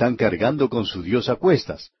hoy que están cargando con su Dios a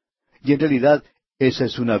cuestas. Y en realidad, esa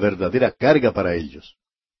es una verdadera carga para ellos.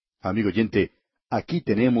 Amigo oyente, aquí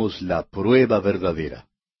tenemos la prueba verdadera.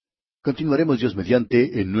 Continuaremos Dios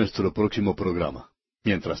mediante en nuestro próximo programa.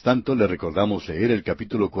 Mientras tanto, le recordamos leer el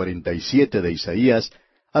capítulo 47 de Isaías,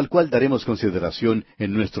 al cual daremos consideración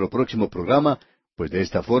en nuestro próximo programa, pues de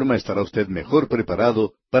esta forma estará usted mejor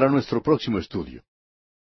preparado para nuestro próximo estudio.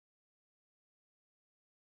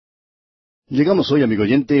 Llegamos hoy, amigo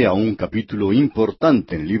oyente, a un capítulo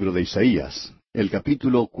importante en el libro de Isaías, el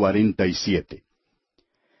capítulo 47.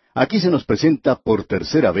 Aquí se nos presenta por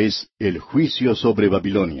tercera vez el juicio sobre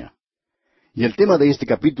Babilonia. Y el tema de este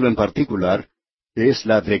capítulo en particular es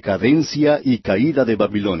la decadencia y caída de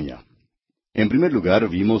Babilonia. En primer lugar,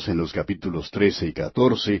 vimos en los capítulos 13 y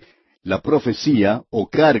 14 la profecía o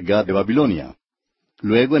carga de Babilonia.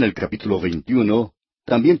 Luego, en el capítulo 21,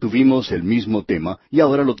 también tuvimos el mismo tema, y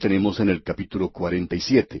ahora lo tenemos en el capítulo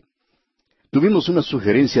 47. Tuvimos una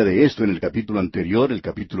sugerencia de esto en el capítulo anterior, el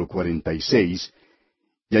capítulo 46,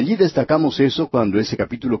 y allí destacamos eso cuando ese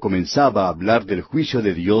capítulo comenzaba a hablar del juicio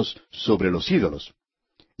de Dios sobre los ídolos.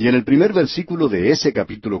 Y en el primer versículo de ese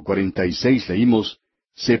capítulo 46 leímos,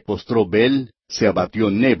 se postró Bel, se abatió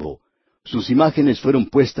Nebo, sus imágenes fueron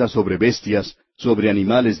puestas sobre bestias, sobre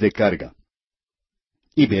animales de carga.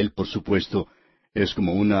 Y Bel, por supuesto, es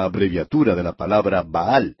como una abreviatura de la palabra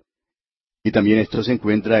Baal. Y también esto se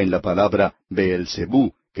encuentra en la palabra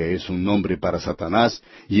Beelzebú, que es un nombre para Satanás,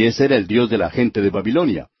 y ese era el dios de la gente de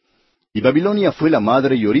Babilonia. Y Babilonia fue la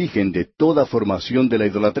madre y origen de toda formación de la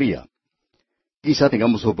idolatría. Quizá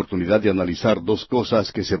tengamos oportunidad de analizar dos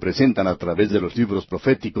cosas que se presentan a través de los libros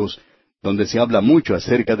proféticos, donde se habla mucho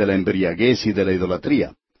acerca de la embriaguez y de la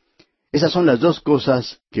idolatría. Esas son las dos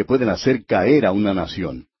cosas que pueden hacer caer a una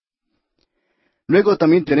nación. Luego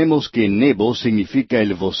también tenemos que Nebo significa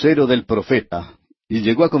el vocero del profeta, y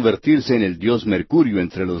llegó a convertirse en el dios Mercurio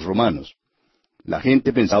entre los romanos. La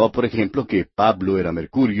gente pensaba, por ejemplo, que Pablo era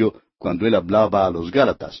Mercurio cuando él hablaba a los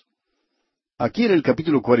Gálatas. Aquí en el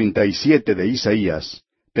capítulo 47 de Isaías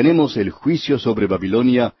tenemos el juicio sobre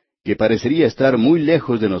Babilonia que parecería estar muy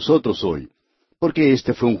lejos de nosotros hoy, porque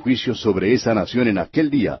este fue un juicio sobre esa nación en aquel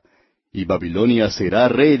día, y Babilonia será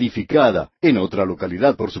reedificada, en otra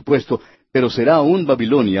localidad por supuesto, pero será aún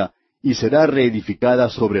Babilonia, y será reedificada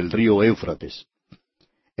sobre el río Éufrates.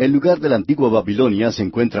 El lugar de la antigua Babilonia se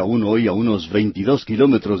encuentra aún hoy a unos 22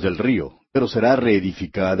 kilómetros del río, pero será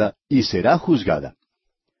reedificada y será juzgada.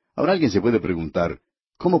 Ahora alguien se puede preguntar,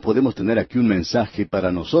 ¿cómo podemos tener aquí un mensaje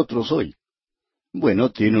para nosotros hoy? Bueno,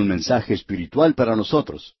 tiene un mensaje espiritual para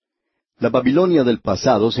nosotros. La Babilonia del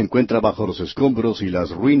pasado se encuentra bajo los escombros y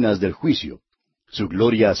las ruinas del juicio. Su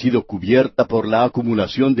gloria ha sido cubierta por la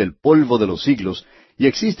acumulación del polvo de los siglos, y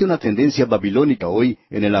existe una tendencia babilónica hoy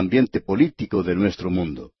en el ambiente político de nuestro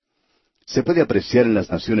mundo. Se puede apreciar en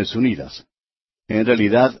las Naciones Unidas. En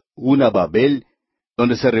realidad, una Babel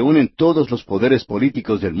donde se reúnen todos los poderes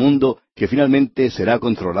políticos del mundo, que finalmente será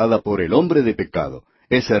controlada por el hombre de pecado,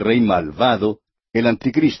 ese rey malvado, el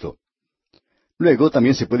anticristo. Luego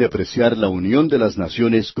también se puede apreciar la unión de las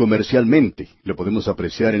naciones comercialmente, lo podemos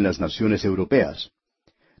apreciar en las naciones europeas.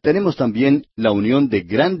 Tenemos también la unión de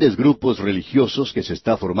grandes grupos religiosos que se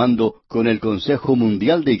está formando con el Consejo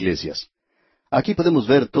Mundial de Iglesias. Aquí podemos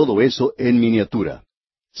ver todo eso en miniatura.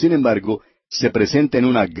 Sin embargo, se presenta en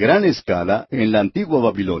una gran escala en la antigua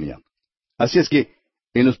Babilonia. Así es que,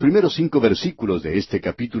 en los primeros 5 versículos de este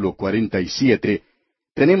capítulo 47,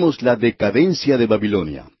 tenemos la decadencia de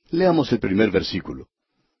Babilonia. Leamos el primer versículo.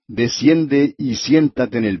 Desciende y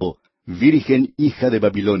siéntate en el virgen hija de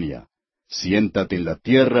Babilonia. Siéntate en la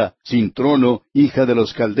tierra, sin trono, hija de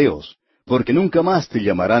los caldeos, porque nunca más te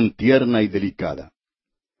llamarán tierna y delicada.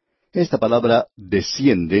 Esta palabra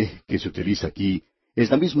desciende, que se utiliza aquí, es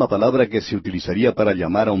la misma palabra que se utilizaría para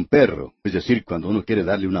llamar a un perro, es decir, cuando uno quiere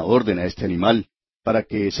darle una orden a este animal para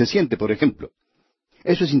que se siente, por ejemplo.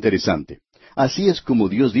 Eso es interesante. Así es como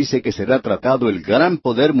Dios dice que será tratado el gran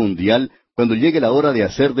poder mundial cuando llegue la hora de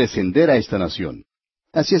hacer descender a esta nación.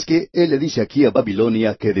 Así es que Él le dice aquí a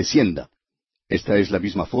Babilonia que descienda. Esta es la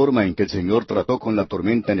misma forma en que el Señor trató con la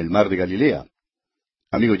tormenta en el mar de Galilea.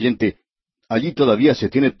 Amigo oyente, allí todavía se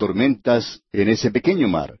tienen tormentas en ese pequeño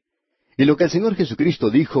mar. Y lo que el Señor Jesucristo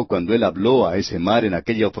dijo cuando Él habló a ese mar en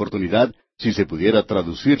aquella oportunidad, si se pudiera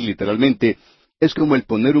traducir literalmente, es como el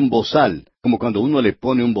poner un bozal, como cuando uno le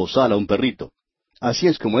pone un bozal a un perrito. Así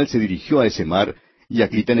es como Él se dirigió a ese mar, y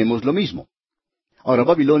aquí tenemos lo mismo. Ahora,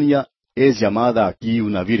 Babilonia es llamada aquí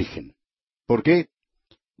una virgen. ¿Por qué?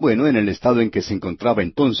 Bueno, en el estado en que se encontraba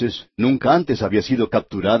entonces, nunca antes había sido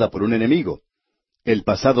capturada por un enemigo. El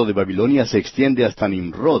pasado de Babilonia se extiende hasta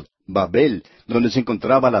Nimrod, Babel, donde se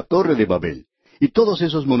encontraba la Torre de Babel. Y todos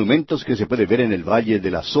esos monumentos que se puede ver en el valle de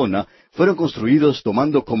la zona fueron construidos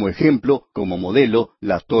tomando como ejemplo, como modelo,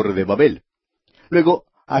 la Torre de Babel. Luego,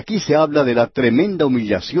 aquí se habla de la tremenda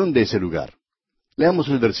humillación de ese lugar. Leamos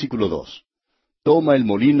el versículo 2. Toma el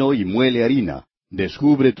molino y muele harina,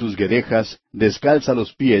 descubre tus guedejas, descalza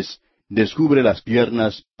los pies, descubre las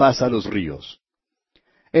piernas, pasa los ríos.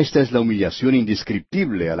 Esta es la humillación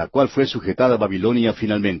indescriptible a la cual fue sujetada Babilonia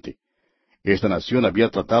finalmente. Esta nación había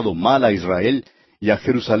tratado mal a Israel y a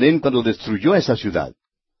Jerusalén cuando destruyó esa ciudad.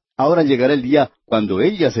 Ahora llegará el día cuando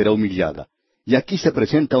ella será humillada, y aquí se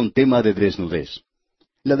presenta un tema de desnudez.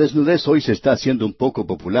 La desnudez hoy se está haciendo un poco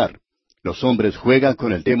popular. Los hombres juegan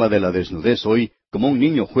con el tema de la desnudez hoy como un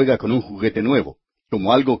niño juega con un juguete nuevo,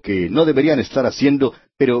 como algo que no deberían estar haciendo,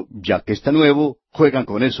 pero ya que está nuevo, juegan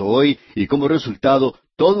con eso hoy, y como resultado,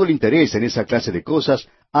 todo el interés en esa clase de cosas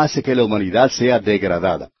hace que la humanidad sea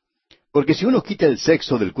degradada. Porque si uno quita el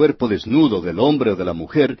sexo del cuerpo desnudo del hombre o de la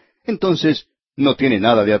mujer, entonces no tiene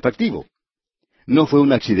nada de atractivo. No fue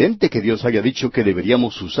un accidente que Dios haya dicho que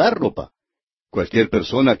deberíamos usar ropa. Cualquier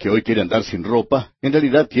persona que hoy quiere andar sin ropa, en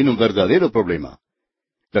realidad tiene un verdadero problema.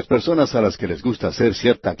 Las personas a las que les gusta hacer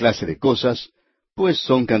cierta clase de cosas, pues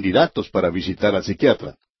son candidatos para visitar al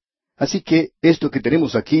psiquiatra. Así que esto que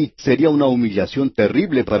tenemos aquí sería una humillación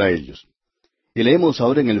terrible para ellos. Y leemos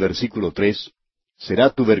ahora en el versículo 3, será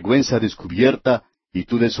tu vergüenza descubierta, y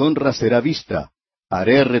tu deshonra será vista.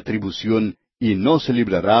 Haré retribución, y no se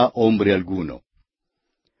librará hombre alguno.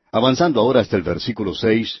 Avanzando ahora hasta el versículo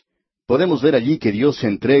 6, podemos ver allí que Dios se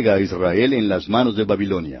entrega a Israel en las manos de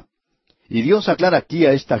Babilonia. Y Dios aclara aquí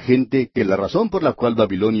a esta gente que la razón por la cual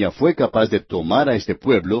Babilonia fue capaz de tomar a este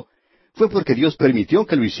pueblo fue porque Dios permitió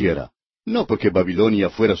que lo hiciera, no porque Babilonia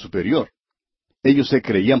fuera superior. Ellos se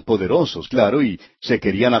creían poderosos, claro, y se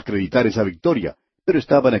querían acreditar esa victoria, pero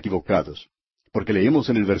estaban equivocados. Porque leemos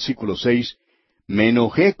en el versículo 6, me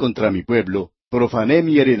enojé contra mi pueblo, profané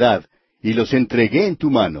mi heredad, y los entregué en tu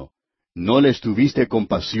mano. No les tuviste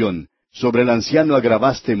compasión, sobre el anciano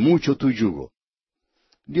agravaste mucho tu yugo.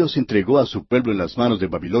 Dios entregó a su pueblo en las manos de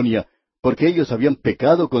Babilonia porque ellos habían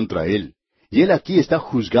pecado contra Él, y Él aquí está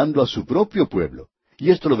juzgando a su propio pueblo.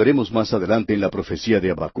 Y esto lo veremos más adelante en la profecía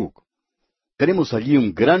de Habacuc. Tenemos allí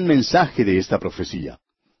un gran mensaje de esta profecía.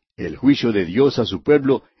 El juicio de Dios a su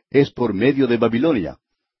pueblo es por medio de Babilonia.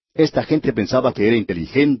 Esta gente pensaba que era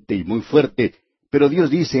inteligente y muy fuerte, pero Dios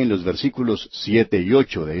dice en los versículos 7 y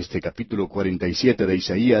 8 de este capítulo 47 de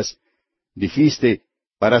Isaías, dijiste,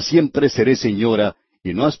 para siempre seré señora,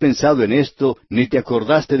 y no has pensado en esto, ni te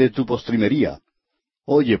acordaste de tu postrimería.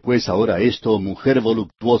 Oye pues ahora esto, mujer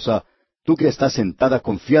voluptuosa, tú que estás sentada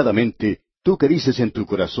confiadamente, tú que dices en tu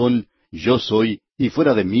corazón, yo soy, y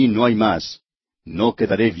fuera de mí no hay más. No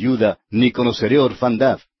quedaré viuda, ni conoceré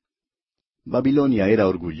orfandad. Babilonia era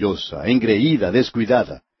orgullosa, engreída,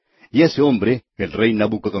 descuidada. Y ese hombre, el rey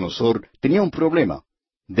Nabucodonosor, tenía un problema.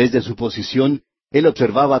 Desde su posición, él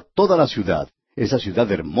observaba toda la ciudad, esa ciudad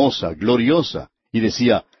hermosa, gloriosa, y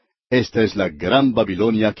decía, esta es la gran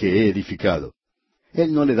Babilonia que he edificado.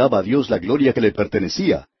 Él no le daba a Dios la gloria que le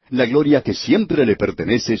pertenecía, la gloria que siempre le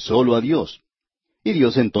pertenece solo a Dios. Y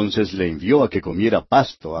Dios entonces le envió a que comiera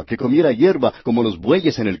pasto, a que comiera hierba como los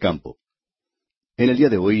bueyes en el campo. En el día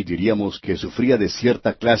de hoy diríamos que sufría de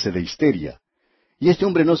cierta clase de histeria. Y este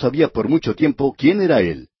hombre no sabía por mucho tiempo quién era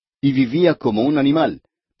él, y vivía como un animal,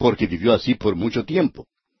 porque vivió así por mucho tiempo.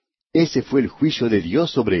 Ese fue el juicio de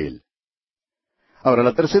Dios sobre él. Ahora,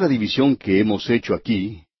 la tercera división que hemos hecho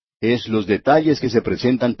aquí es los detalles que se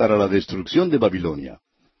presentan para la destrucción de Babilonia.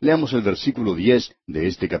 Leamos el versículo 10 de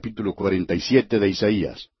este capítulo 47 de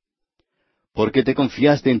Isaías. Porque te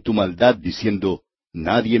confiaste en tu maldad diciendo,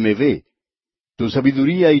 nadie me ve. Tu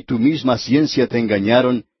sabiduría y tu misma ciencia te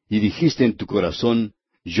engañaron, y dijiste en tu corazón,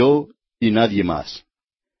 yo y nadie más.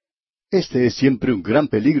 Este es siempre un gran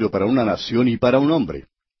peligro para una nación y para un hombre,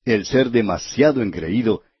 el ser demasiado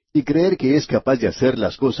engreído y creer que es capaz de hacer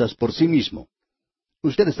las cosas por sí mismo.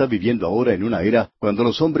 Usted está viviendo ahora en una era cuando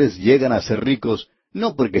los hombres llegan a ser ricos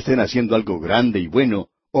no porque estén haciendo algo grande y bueno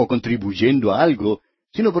o contribuyendo a algo,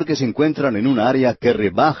 sino porque se encuentran en un área que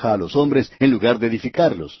rebaja a los hombres en lugar de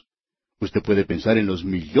edificarlos. Usted puede pensar en los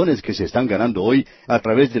millones que se están ganando hoy a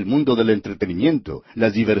través del mundo del entretenimiento,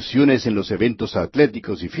 las diversiones en los eventos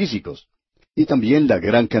atléticos y físicos, y también la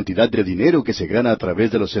gran cantidad de dinero que se gana a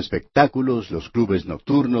través de los espectáculos, los clubes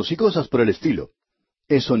nocturnos y cosas por el estilo.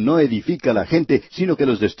 Eso no edifica a la gente, sino que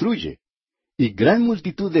los destruye. Y gran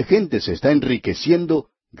multitud de gente se está enriqueciendo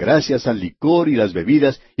gracias al licor y las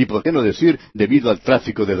bebidas, y por qué no decir, debido al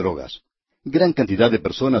tráfico de drogas. Gran cantidad de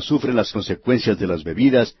personas sufren las consecuencias de las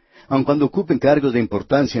bebidas, aun cuando ocupen cargos de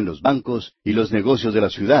importancia en los bancos y los negocios de la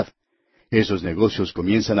ciudad. Esos negocios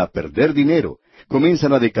comienzan a perder dinero,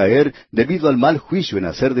 comienzan a decaer debido al mal juicio en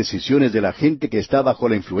hacer decisiones de la gente que está bajo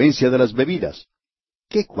la influencia de las bebidas.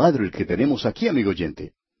 ¡Qué cuadro el que tenemos aquí, amigo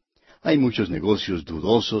oyente! Hay muchos negocios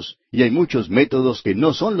dudosos y hay muchos métodos que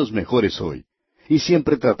no son los mejores hoy, y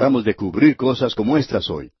siempre tratamos de cubrir cosas como estas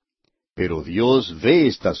hoy. Pero Dios ve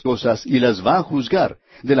estas cosas y las va a juzgar,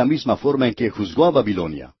 de la misma forma en que juzgó a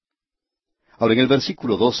Babilonia. Ahora, en el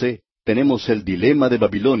versículo 12 tenemos el dilema de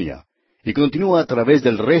Babilonia, y continúa a través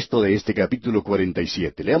del resto de este capítulo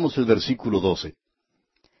 47. Leamos el versículo 12.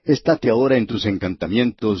 Estate ahora en tus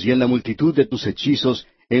encantamientos y en la multitud de tus hechizos,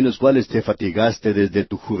 en los cuales te fatigaste desde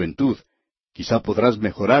tu juventud. Quizá podrás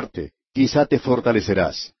mejorarte, quizá te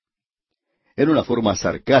fortalecerás. En una forma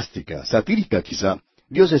sarcástica, satírica quizá,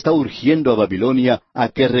 Dios está urgiendo a Babilonia a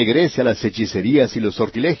que regrese a las hechicerías y los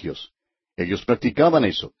sortilegios. Ellos practicaban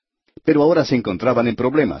eso, pero ahora se encontraban en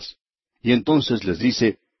problemas. Y entonces les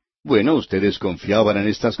dice, bueno, ustedes confiaban en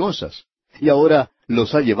estas cosas, y ahora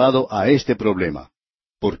los ha llevado a este problema.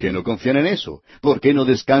 ¿Por qué no confían en eso? ¿Por qué no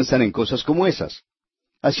descansan en cosas como esas?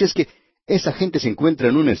 Así es que esa gente se encuentra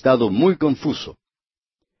en un estado muy confuso.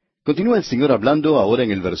 Continúa el Señor hablando ahora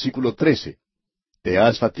en el versículo 13. Te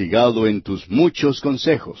has fatigado en tus muchos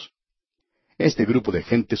consejos. Este grupo de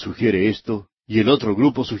gente sugiere esto, y el otro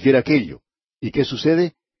grupo sugiere aquello. ¿Y qué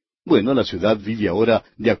sucede? Bueno, la ciudad vive ahora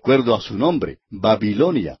de acuerdo a su nombre,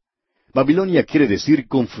 Babilonia. Babilonia quiere decir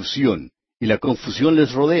confusión, y la confusión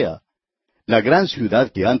les rodea. La gran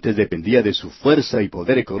ciudad que antes dependía de su fuerza y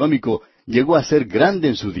poder económico llegó a ser grande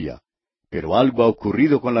en su día. Pero algo ha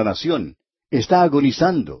ocurrido con la nación. Está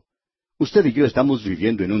agonizando. Usted y yo estamos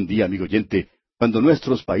viviendo en un día, amigo oyente, cuando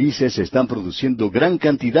nuestros países están produciendo gran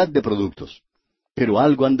cantidad de productos. Pero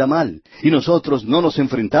algo anda mal, y nosotros no nos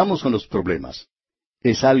enfrentamos con los problemas.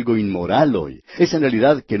 Es algo inmoral hoy. Es en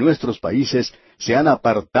realidad que nuestros países se han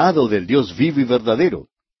apartado del Dios vivo y verdadero.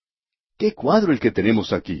 ¿Qué cuadro el que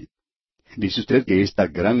tenemos aquí? ¿Dice usted que esta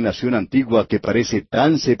gran nación antigua que parece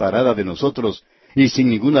tan separada de nosotros y sin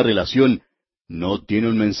ninguna relación, no tiene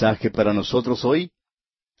un mensaje para nosotros hoy?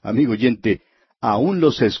 Amigo oyente, aún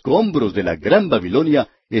los escombros de la gran Babilonia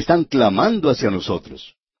están clamando hacia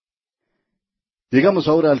nosotros. Llegamos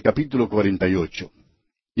ahora al capítulo 48.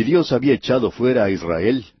 Y Dios había echado fuera a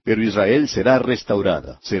Israel, pero Israel será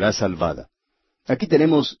restaurada, será salvada. Aquí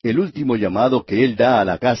tenemos el último llamado que Él da a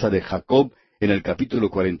la casa de Jacob en el capítulo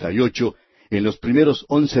 48, en los primeros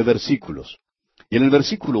 11 versículos. Y en el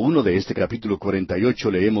versículo 1 de este capítulo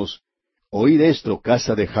 48 leemos, Oíd esto,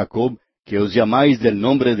 casa de Jacob, que os llamáis del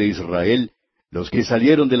nombre de Israel, los que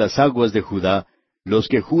salieron de las aguas de Judá, los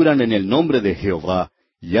que juran en el nombre de Jehová,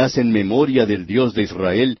 y hacen memoria del Dios de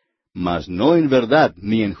Israel, mas no en verdad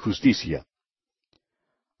ni en justicia.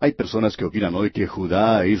 Hay personas que opinan hoy que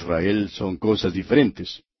Judá e Israel son cosas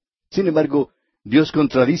diferentes. Sin embargo, Dios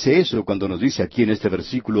contradice eso cuando nos dice aquí en este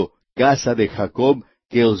versículo, casa de Jacob,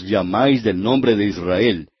 que os llamáis del nombre de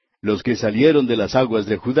Israel, los que salieron de las aguas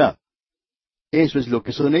de Judá. Eso es lo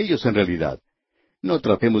que son ellos en realidad. No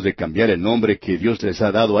tratemos de cambiar el nombre que Dios les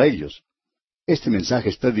ha dado a ellos. Este mensaje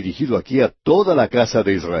está dirigido aquí a toda la casa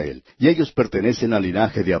de Israel, y ellos pertenecen al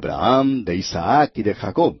linaje de Abraham, de Isaac y de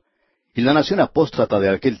Jacob. Y la nación apóstata de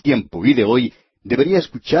aquel tiempo y de hoy debería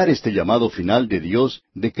escuchar este llamado final de Dios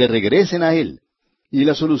de que regresen a Él. Y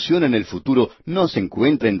la solución en el futuro no se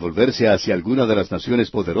encuentra en volverse hacia alguna de las naciones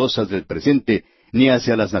poderosas del presente, ni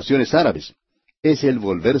hacia las naciones árabes. Es el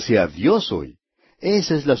volverse a Dios hoy.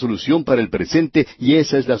 Esa es la solución para el presente y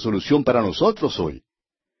esa es la solución para nosotros hoy.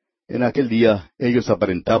 En aquel día ellos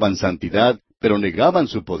aparentaban santidad, pero negaban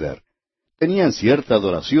su poder. Tenían cierta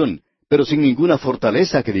adoración, pero sin ninguna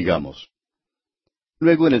fortaleza que digamos.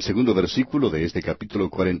 Luego en el segundo versículo de este capítulo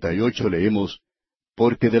 48 leemos,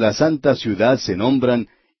 porque de la santa ciudad se nombran,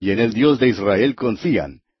 y en el Dios de Israel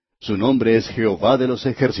confían. Su nombre es Jehová de los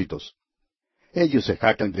ejércitos. Ellos se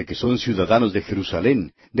jactan de que son ciudadanos de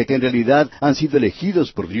Jerusalén, de que en realidad han sido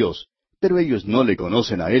elegidos por Dios, pero ellos no le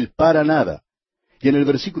conocen a Él para nada. Y en el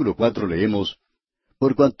versículo 4 leemos,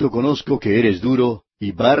 por cuanto conozco que eres duro,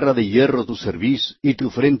 y barra de hierro tu cerviz, y tu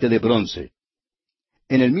frente de bronce.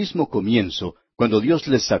 En el mismo comienzo, cuando Dios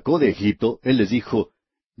les sacó de Egipto, Él les dijo,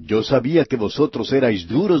 yo sabía que vosotros erais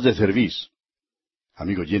duros de cerviz.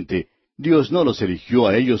 Amigo oyente, Dios no los eligió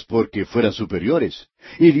a ellos porque fueran superiores,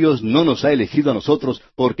 y Dios no nos ha elegido a nosotros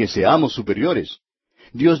porque seamos superiores.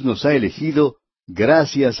 Dios nos ha elegido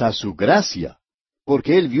gracias a su gracia,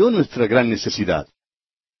 porque Él vio nuestra gran necesidad.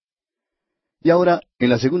 Y ahora, en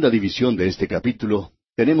la segunda división de este capítulo,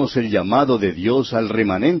 tenemos el llamado de Dios al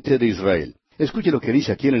remanente de Israel. Escuche lo que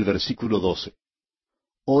dice aquí en el versículo 12.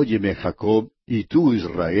 Óyeme, Jacob, y tú,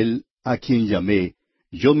 Israel, a quien llamé,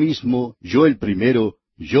 yo mismo, yo el primero,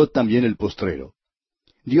 yo también el postrero.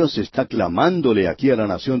 Dios está clamándole aquí a la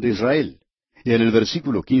nación de Israel. Y en el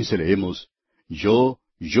versículo 15 leemos, yo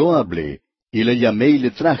hablé, y le llamé y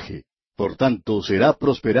le traje, por tanto será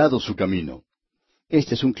prosperado su camino.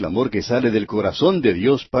 Este es un clamor que sale del corazón de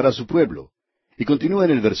Dios para su pueblo. Y continúa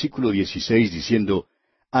en el versículo 16 diciendo,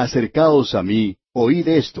 acercaos a mí, oíd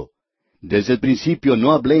esto. Desde el principio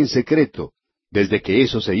no hablé en secreto. Desde que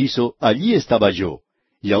eso se hizo, allí estaba yo.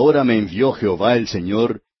 Y ahora me envió Jehová el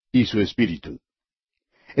Señor y su Espíritu.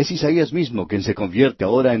 Es Isaías mismo quien se convierte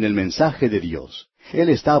ahora en el mensaje de Dios. Él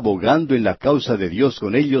está abogando en la causa de Dios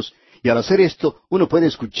con ellos, y al hacer esto, uno puede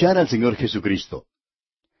escuchar al Señor Jesucristo.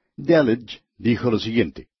 Delitzsch dijo lo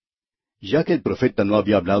siguiente, ya que el profeta no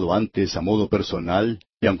había hablado antes a modo personal,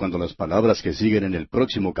 y aun cuando las palabras que siguen en el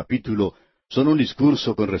próximo capítulo son un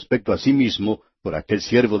discurso con respecto a sí mismo por aquel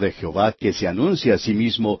siervo de Jehová que se anuncia a sí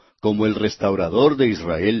mismo como el restaurador de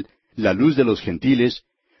Israel, la luz de los gentiles,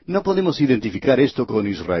 no podemos identificar esto con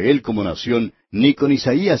Israel como nación, ni con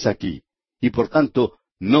Isaías aquí, y por tanto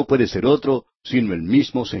no puede ser otro sino el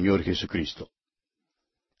mismo Señor Jesucristo.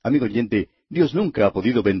 Amigo oyente, Dios nunca ha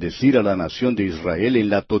podido bendecir a la nación de Israel en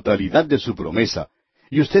la totalidad de su promesa,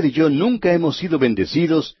 y usted y yo nunca hemos sido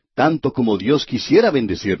bendecidos tanto como Dios quisiera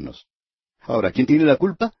bendecirnos. Ahora, ¿quién tiene la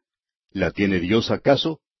culpa? ¿La tiene Dios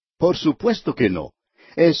acaso? Por supuesto que no.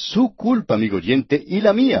 Es su culpa, amigo oyente, y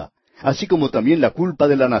la mía, así como también la culpa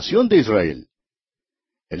de la nación de Israel.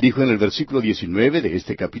 Él dijo en el versículo 19 de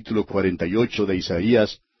este capítulo 48 de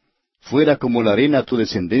Isaías, fuera como la arena tu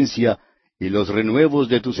descendencia, y los renuevos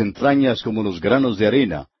de tus entrañas como los granos de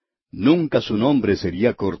arena. Nunca su nombre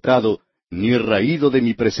sería cortado, ni raído de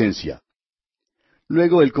mi presencia.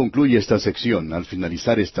 Luego él concluye esta sección, al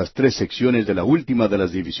finalizar estas tres secciones de la última de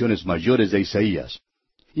las divisiones mayores de Isaías.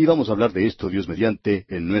 Y vamos a hablar de esto, Dios mediante,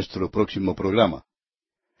 en nuestro próximo programa.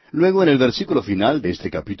 Luego en el versículo final de este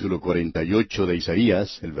capítulo 48 de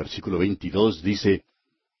Isaías, el versículo 22, dice,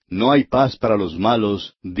 no hay paz para los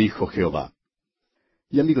malos, dijo Jehová.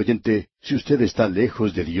 Y amigo oyente, si usted está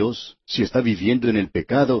lejos de Dios, si está viviendo en el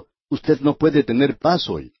pecado, usted no puede tener paz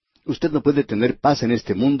hoy. Usted no puede tener paz en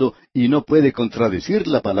este mundo y no puede contradecir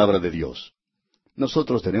la palabra de Dios.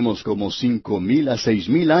 Nosotros tenemos como 5,000 a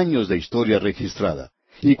 6,000 años de historia registrada,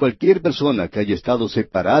 y cualquier persona que haya estado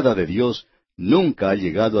separada de Dios nunca ha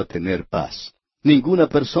llegado a tener paz. Ninguna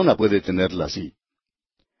persona puede tenerla así.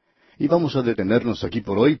 Y vamos a detenernos aquí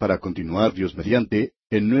por hoy para continuar, Dios mediante,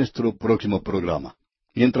 en nuestro próximo programa.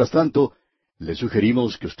 Mientras tanto, le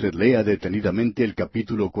sugerimos que usted lea detenidamente el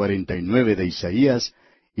capítulo 49 de Isaías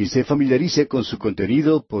y se familiarice con su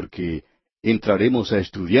contenido porque entraremos a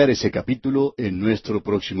estudiar ese capítulo en nuestro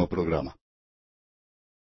próximo programa.